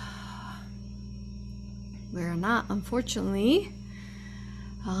 We're not, unfortunately.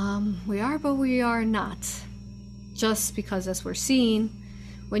 We are, but we are not. Just because, as we're seeing,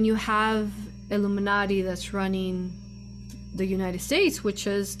 when you have Illuminati that's running the United States, which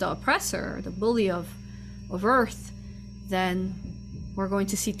is the oppressor, the bully of Earth, then we're going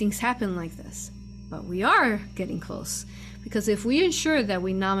to see things happen like this. But we are getting close, because if we ensure that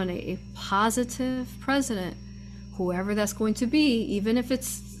we nominate a positive president, whoever that's going to be, even if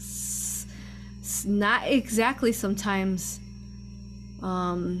it's not exactly sometimes,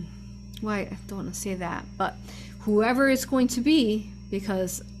 why I don't want to say that, but whoever it's going to be,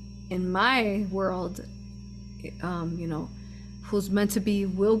 because in my world, you know, who's meant to be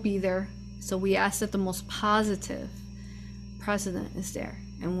will be there. So we ask that the most positive president is there,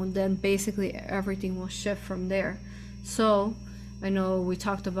 and then basically everything will shift from there. So I know we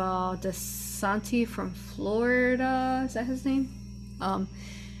talked about DeSantis from Florida. Is that his name?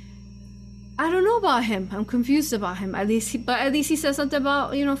 I don't know about him. I'm confused about him. At least he said something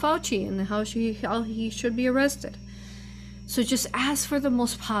about, you know, Fauci and how he should be arrested. So just ask for the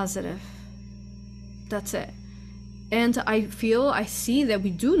most positive. That's it. And I see that we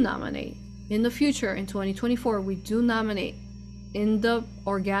do nominate in the future, in 2024. We do nominate in the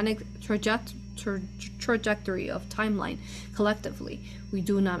organic trajectory of timeline collectively. We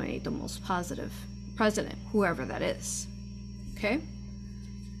do nominate the most positive president, whoever that is. Okay.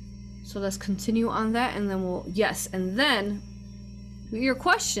 So let's continue on that, and then and then your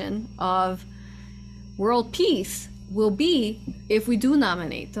question of world peace will be if we do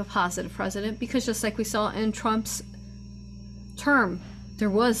nominate the positive president, because just like we saw in Trump's term, there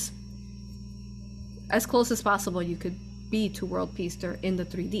was as close as possible you could be to world peace there in the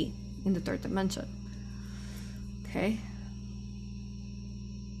 3D, in the third dimension. Okay.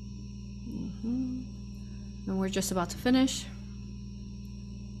 And we're just about to finish.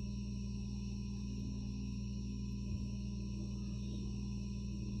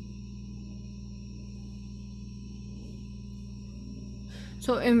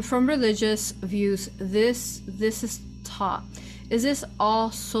 So from religious views, this is taught. Is this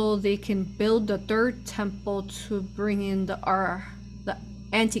all so they can build the third temple to bring in the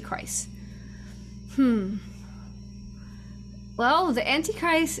Antichrist? Well, the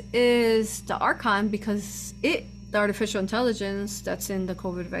Antichrist is the Archon, because the artificial intelligence that's in the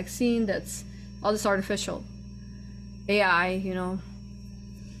COVID vaccine, that's all this artificial AI, you know.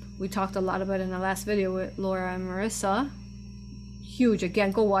 We talked a lot about it in the last video with Laura and Marissa. Huge.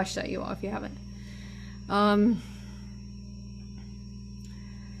 Again, go watch that, you all, if you haven't.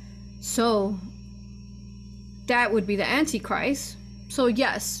 So that would be the Antichrist. So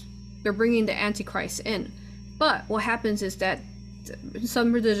yes, they're bringing the Antichrist in. But what happens is that in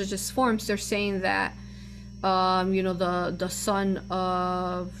some religious forms, they're saying that, you know, the son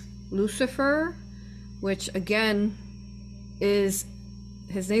of Lucifer, which again is,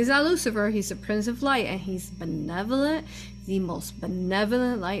 his name's not Lucifer, he's the Prince of Light, and he's benevolent, the most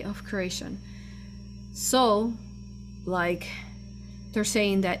benevolent light of creation. So, like, they're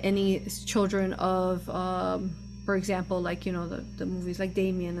saying that any children of, for example, like, you know, the movies like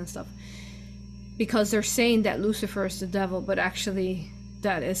Damien and stuff, because they're saying that Lucifer is the devil, but actually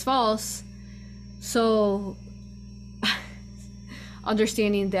that is false. So,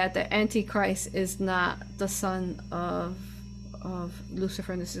 understanding that the Antichrist is not the son of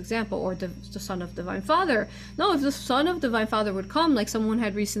Lucifer in this example, or the son of Divine Father. No, if the son of Divine Father would come, like someone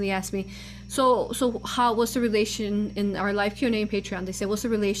had recently asked me, so what's the relation in our live Q&A and Patreon? They said, what's the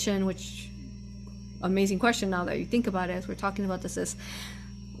relation, which amazing question now that you think about it as we're talking about this, is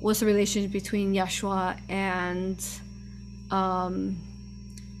what's the relation between Yeshua and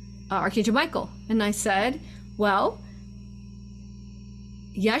Archangel Michael? And I said, well,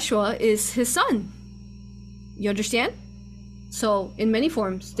 Yeshua is his son. You understand? So in many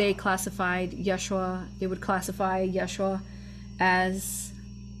forms, they would classify Yeshua as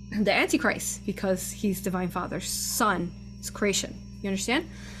the Antichrist, because he's Divine Father's son, his creation. You understand?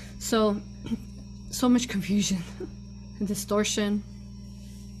 So much confusion and distortion.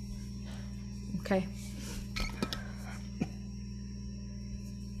 Okay.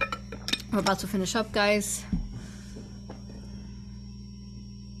 We're about to finish up, guys.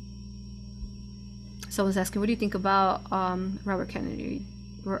 Someone's asking, what do you think about Robert Kennedy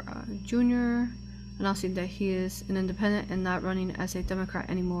Jr. announcing that he is an independent and not running as a Democrat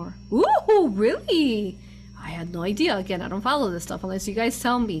anymore? Ooh, really? I had no idea. Again, I don't follow this stuff unless you guys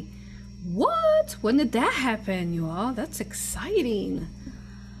tell me. What? When did that happen, you all? That's exciting.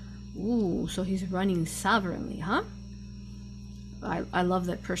 Ooh, so he's running sovereignly, huh? I love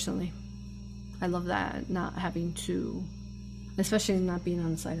that personally. I love that, not having to, especially not being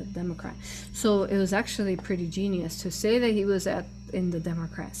on the side of the Democrat. So it was actually pretty genius to say that he was in the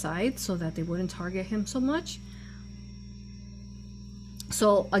Democrat side so that they wouldn't target him so much.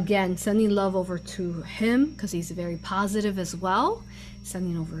 So again, sending love over to him because he's very positive as well.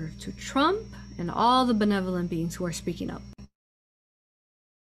 Sending over to Trump and all the benevolent beings who are speaking up.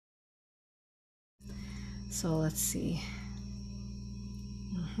 So let's see.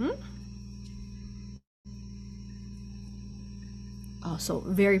 So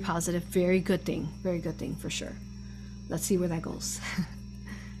very positive, very good thing for sure. Let's see where that goes.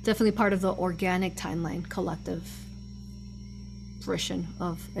 Definitely part of the organic timeline, collective fruition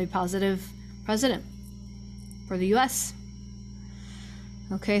of a positive president for the US.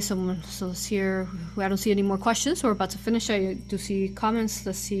 Okay, so let's hear. I don't see any more questions. We're about to finish. I do see comments.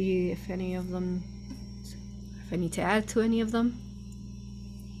 Let's see if any of them, if I need to add to any of them.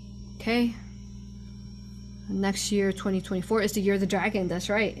 Okay. Next year, 2024, is the year of the dragon. That's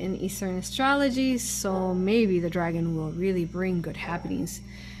right, in Eastern astrology. So maybe the dragon will really bring good happenings.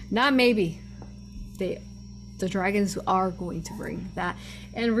 Not maybe. The dragons are going to bring that.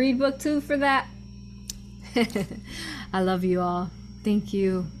 And read book 2 for that. I love you all. Thank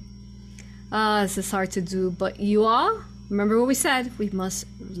you. This is hard to do, but you all, remember what we said. We must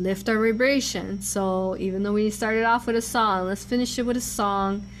lift our vibration. So even though we started off with a song, let's finish it with a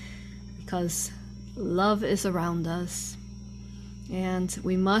song, because love is around us. And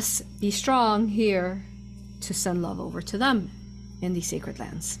we must be strong here to send love over to them in these sacred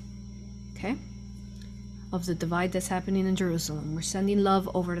lands. Okay? Of the divide that's happening in Jerusalem. We're sending love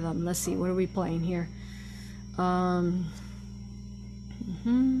over to them. Let's see, what are we playing here?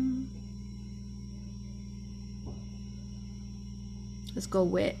 Let's go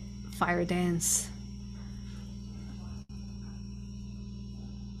with Fire Dance.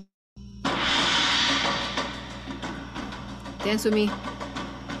 Dance with me.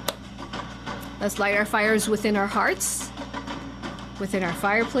 Let's light our fires within our hearts, within our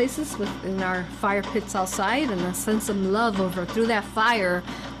fireplaces, within our fire pits outside, and let's send some love over through that fire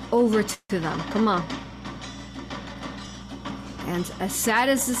over to them. Come on. And as sad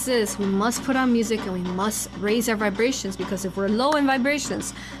as this is, we must put on music and we must raise our vibrations, because if we're low in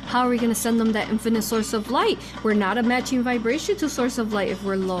vibrations, how are we going to send them that infinite source of light? We're not a matching vibration to source of light if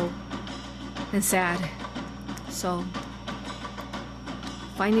we're low and sad. So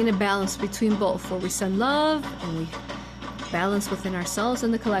finding a balance between both, where we send love and we balance within ourselves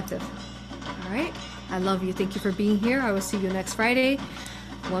and the collective. All right. I love you. Thank you for being here. I will see you next Friday,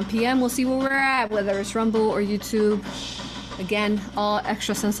 1 p.m. We'll see where we're at, whether it's Rumble or YouTube. Again, all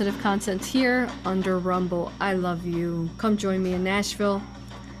extra sensitive content here under Rumble. I love you. Come join me in Nashville.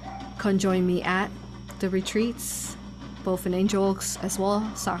 Come join me at the retreats, both in Angel Oaks as well,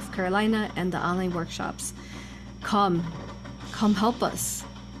 South Carolina, and the online workshops. Come help us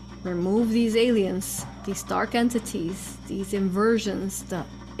remove these aliens, these dark entities, these inversions, the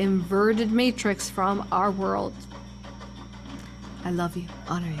inverted matrix from our world. I love you,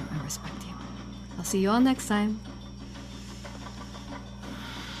 honor you, and respect you. I'll see you all next time.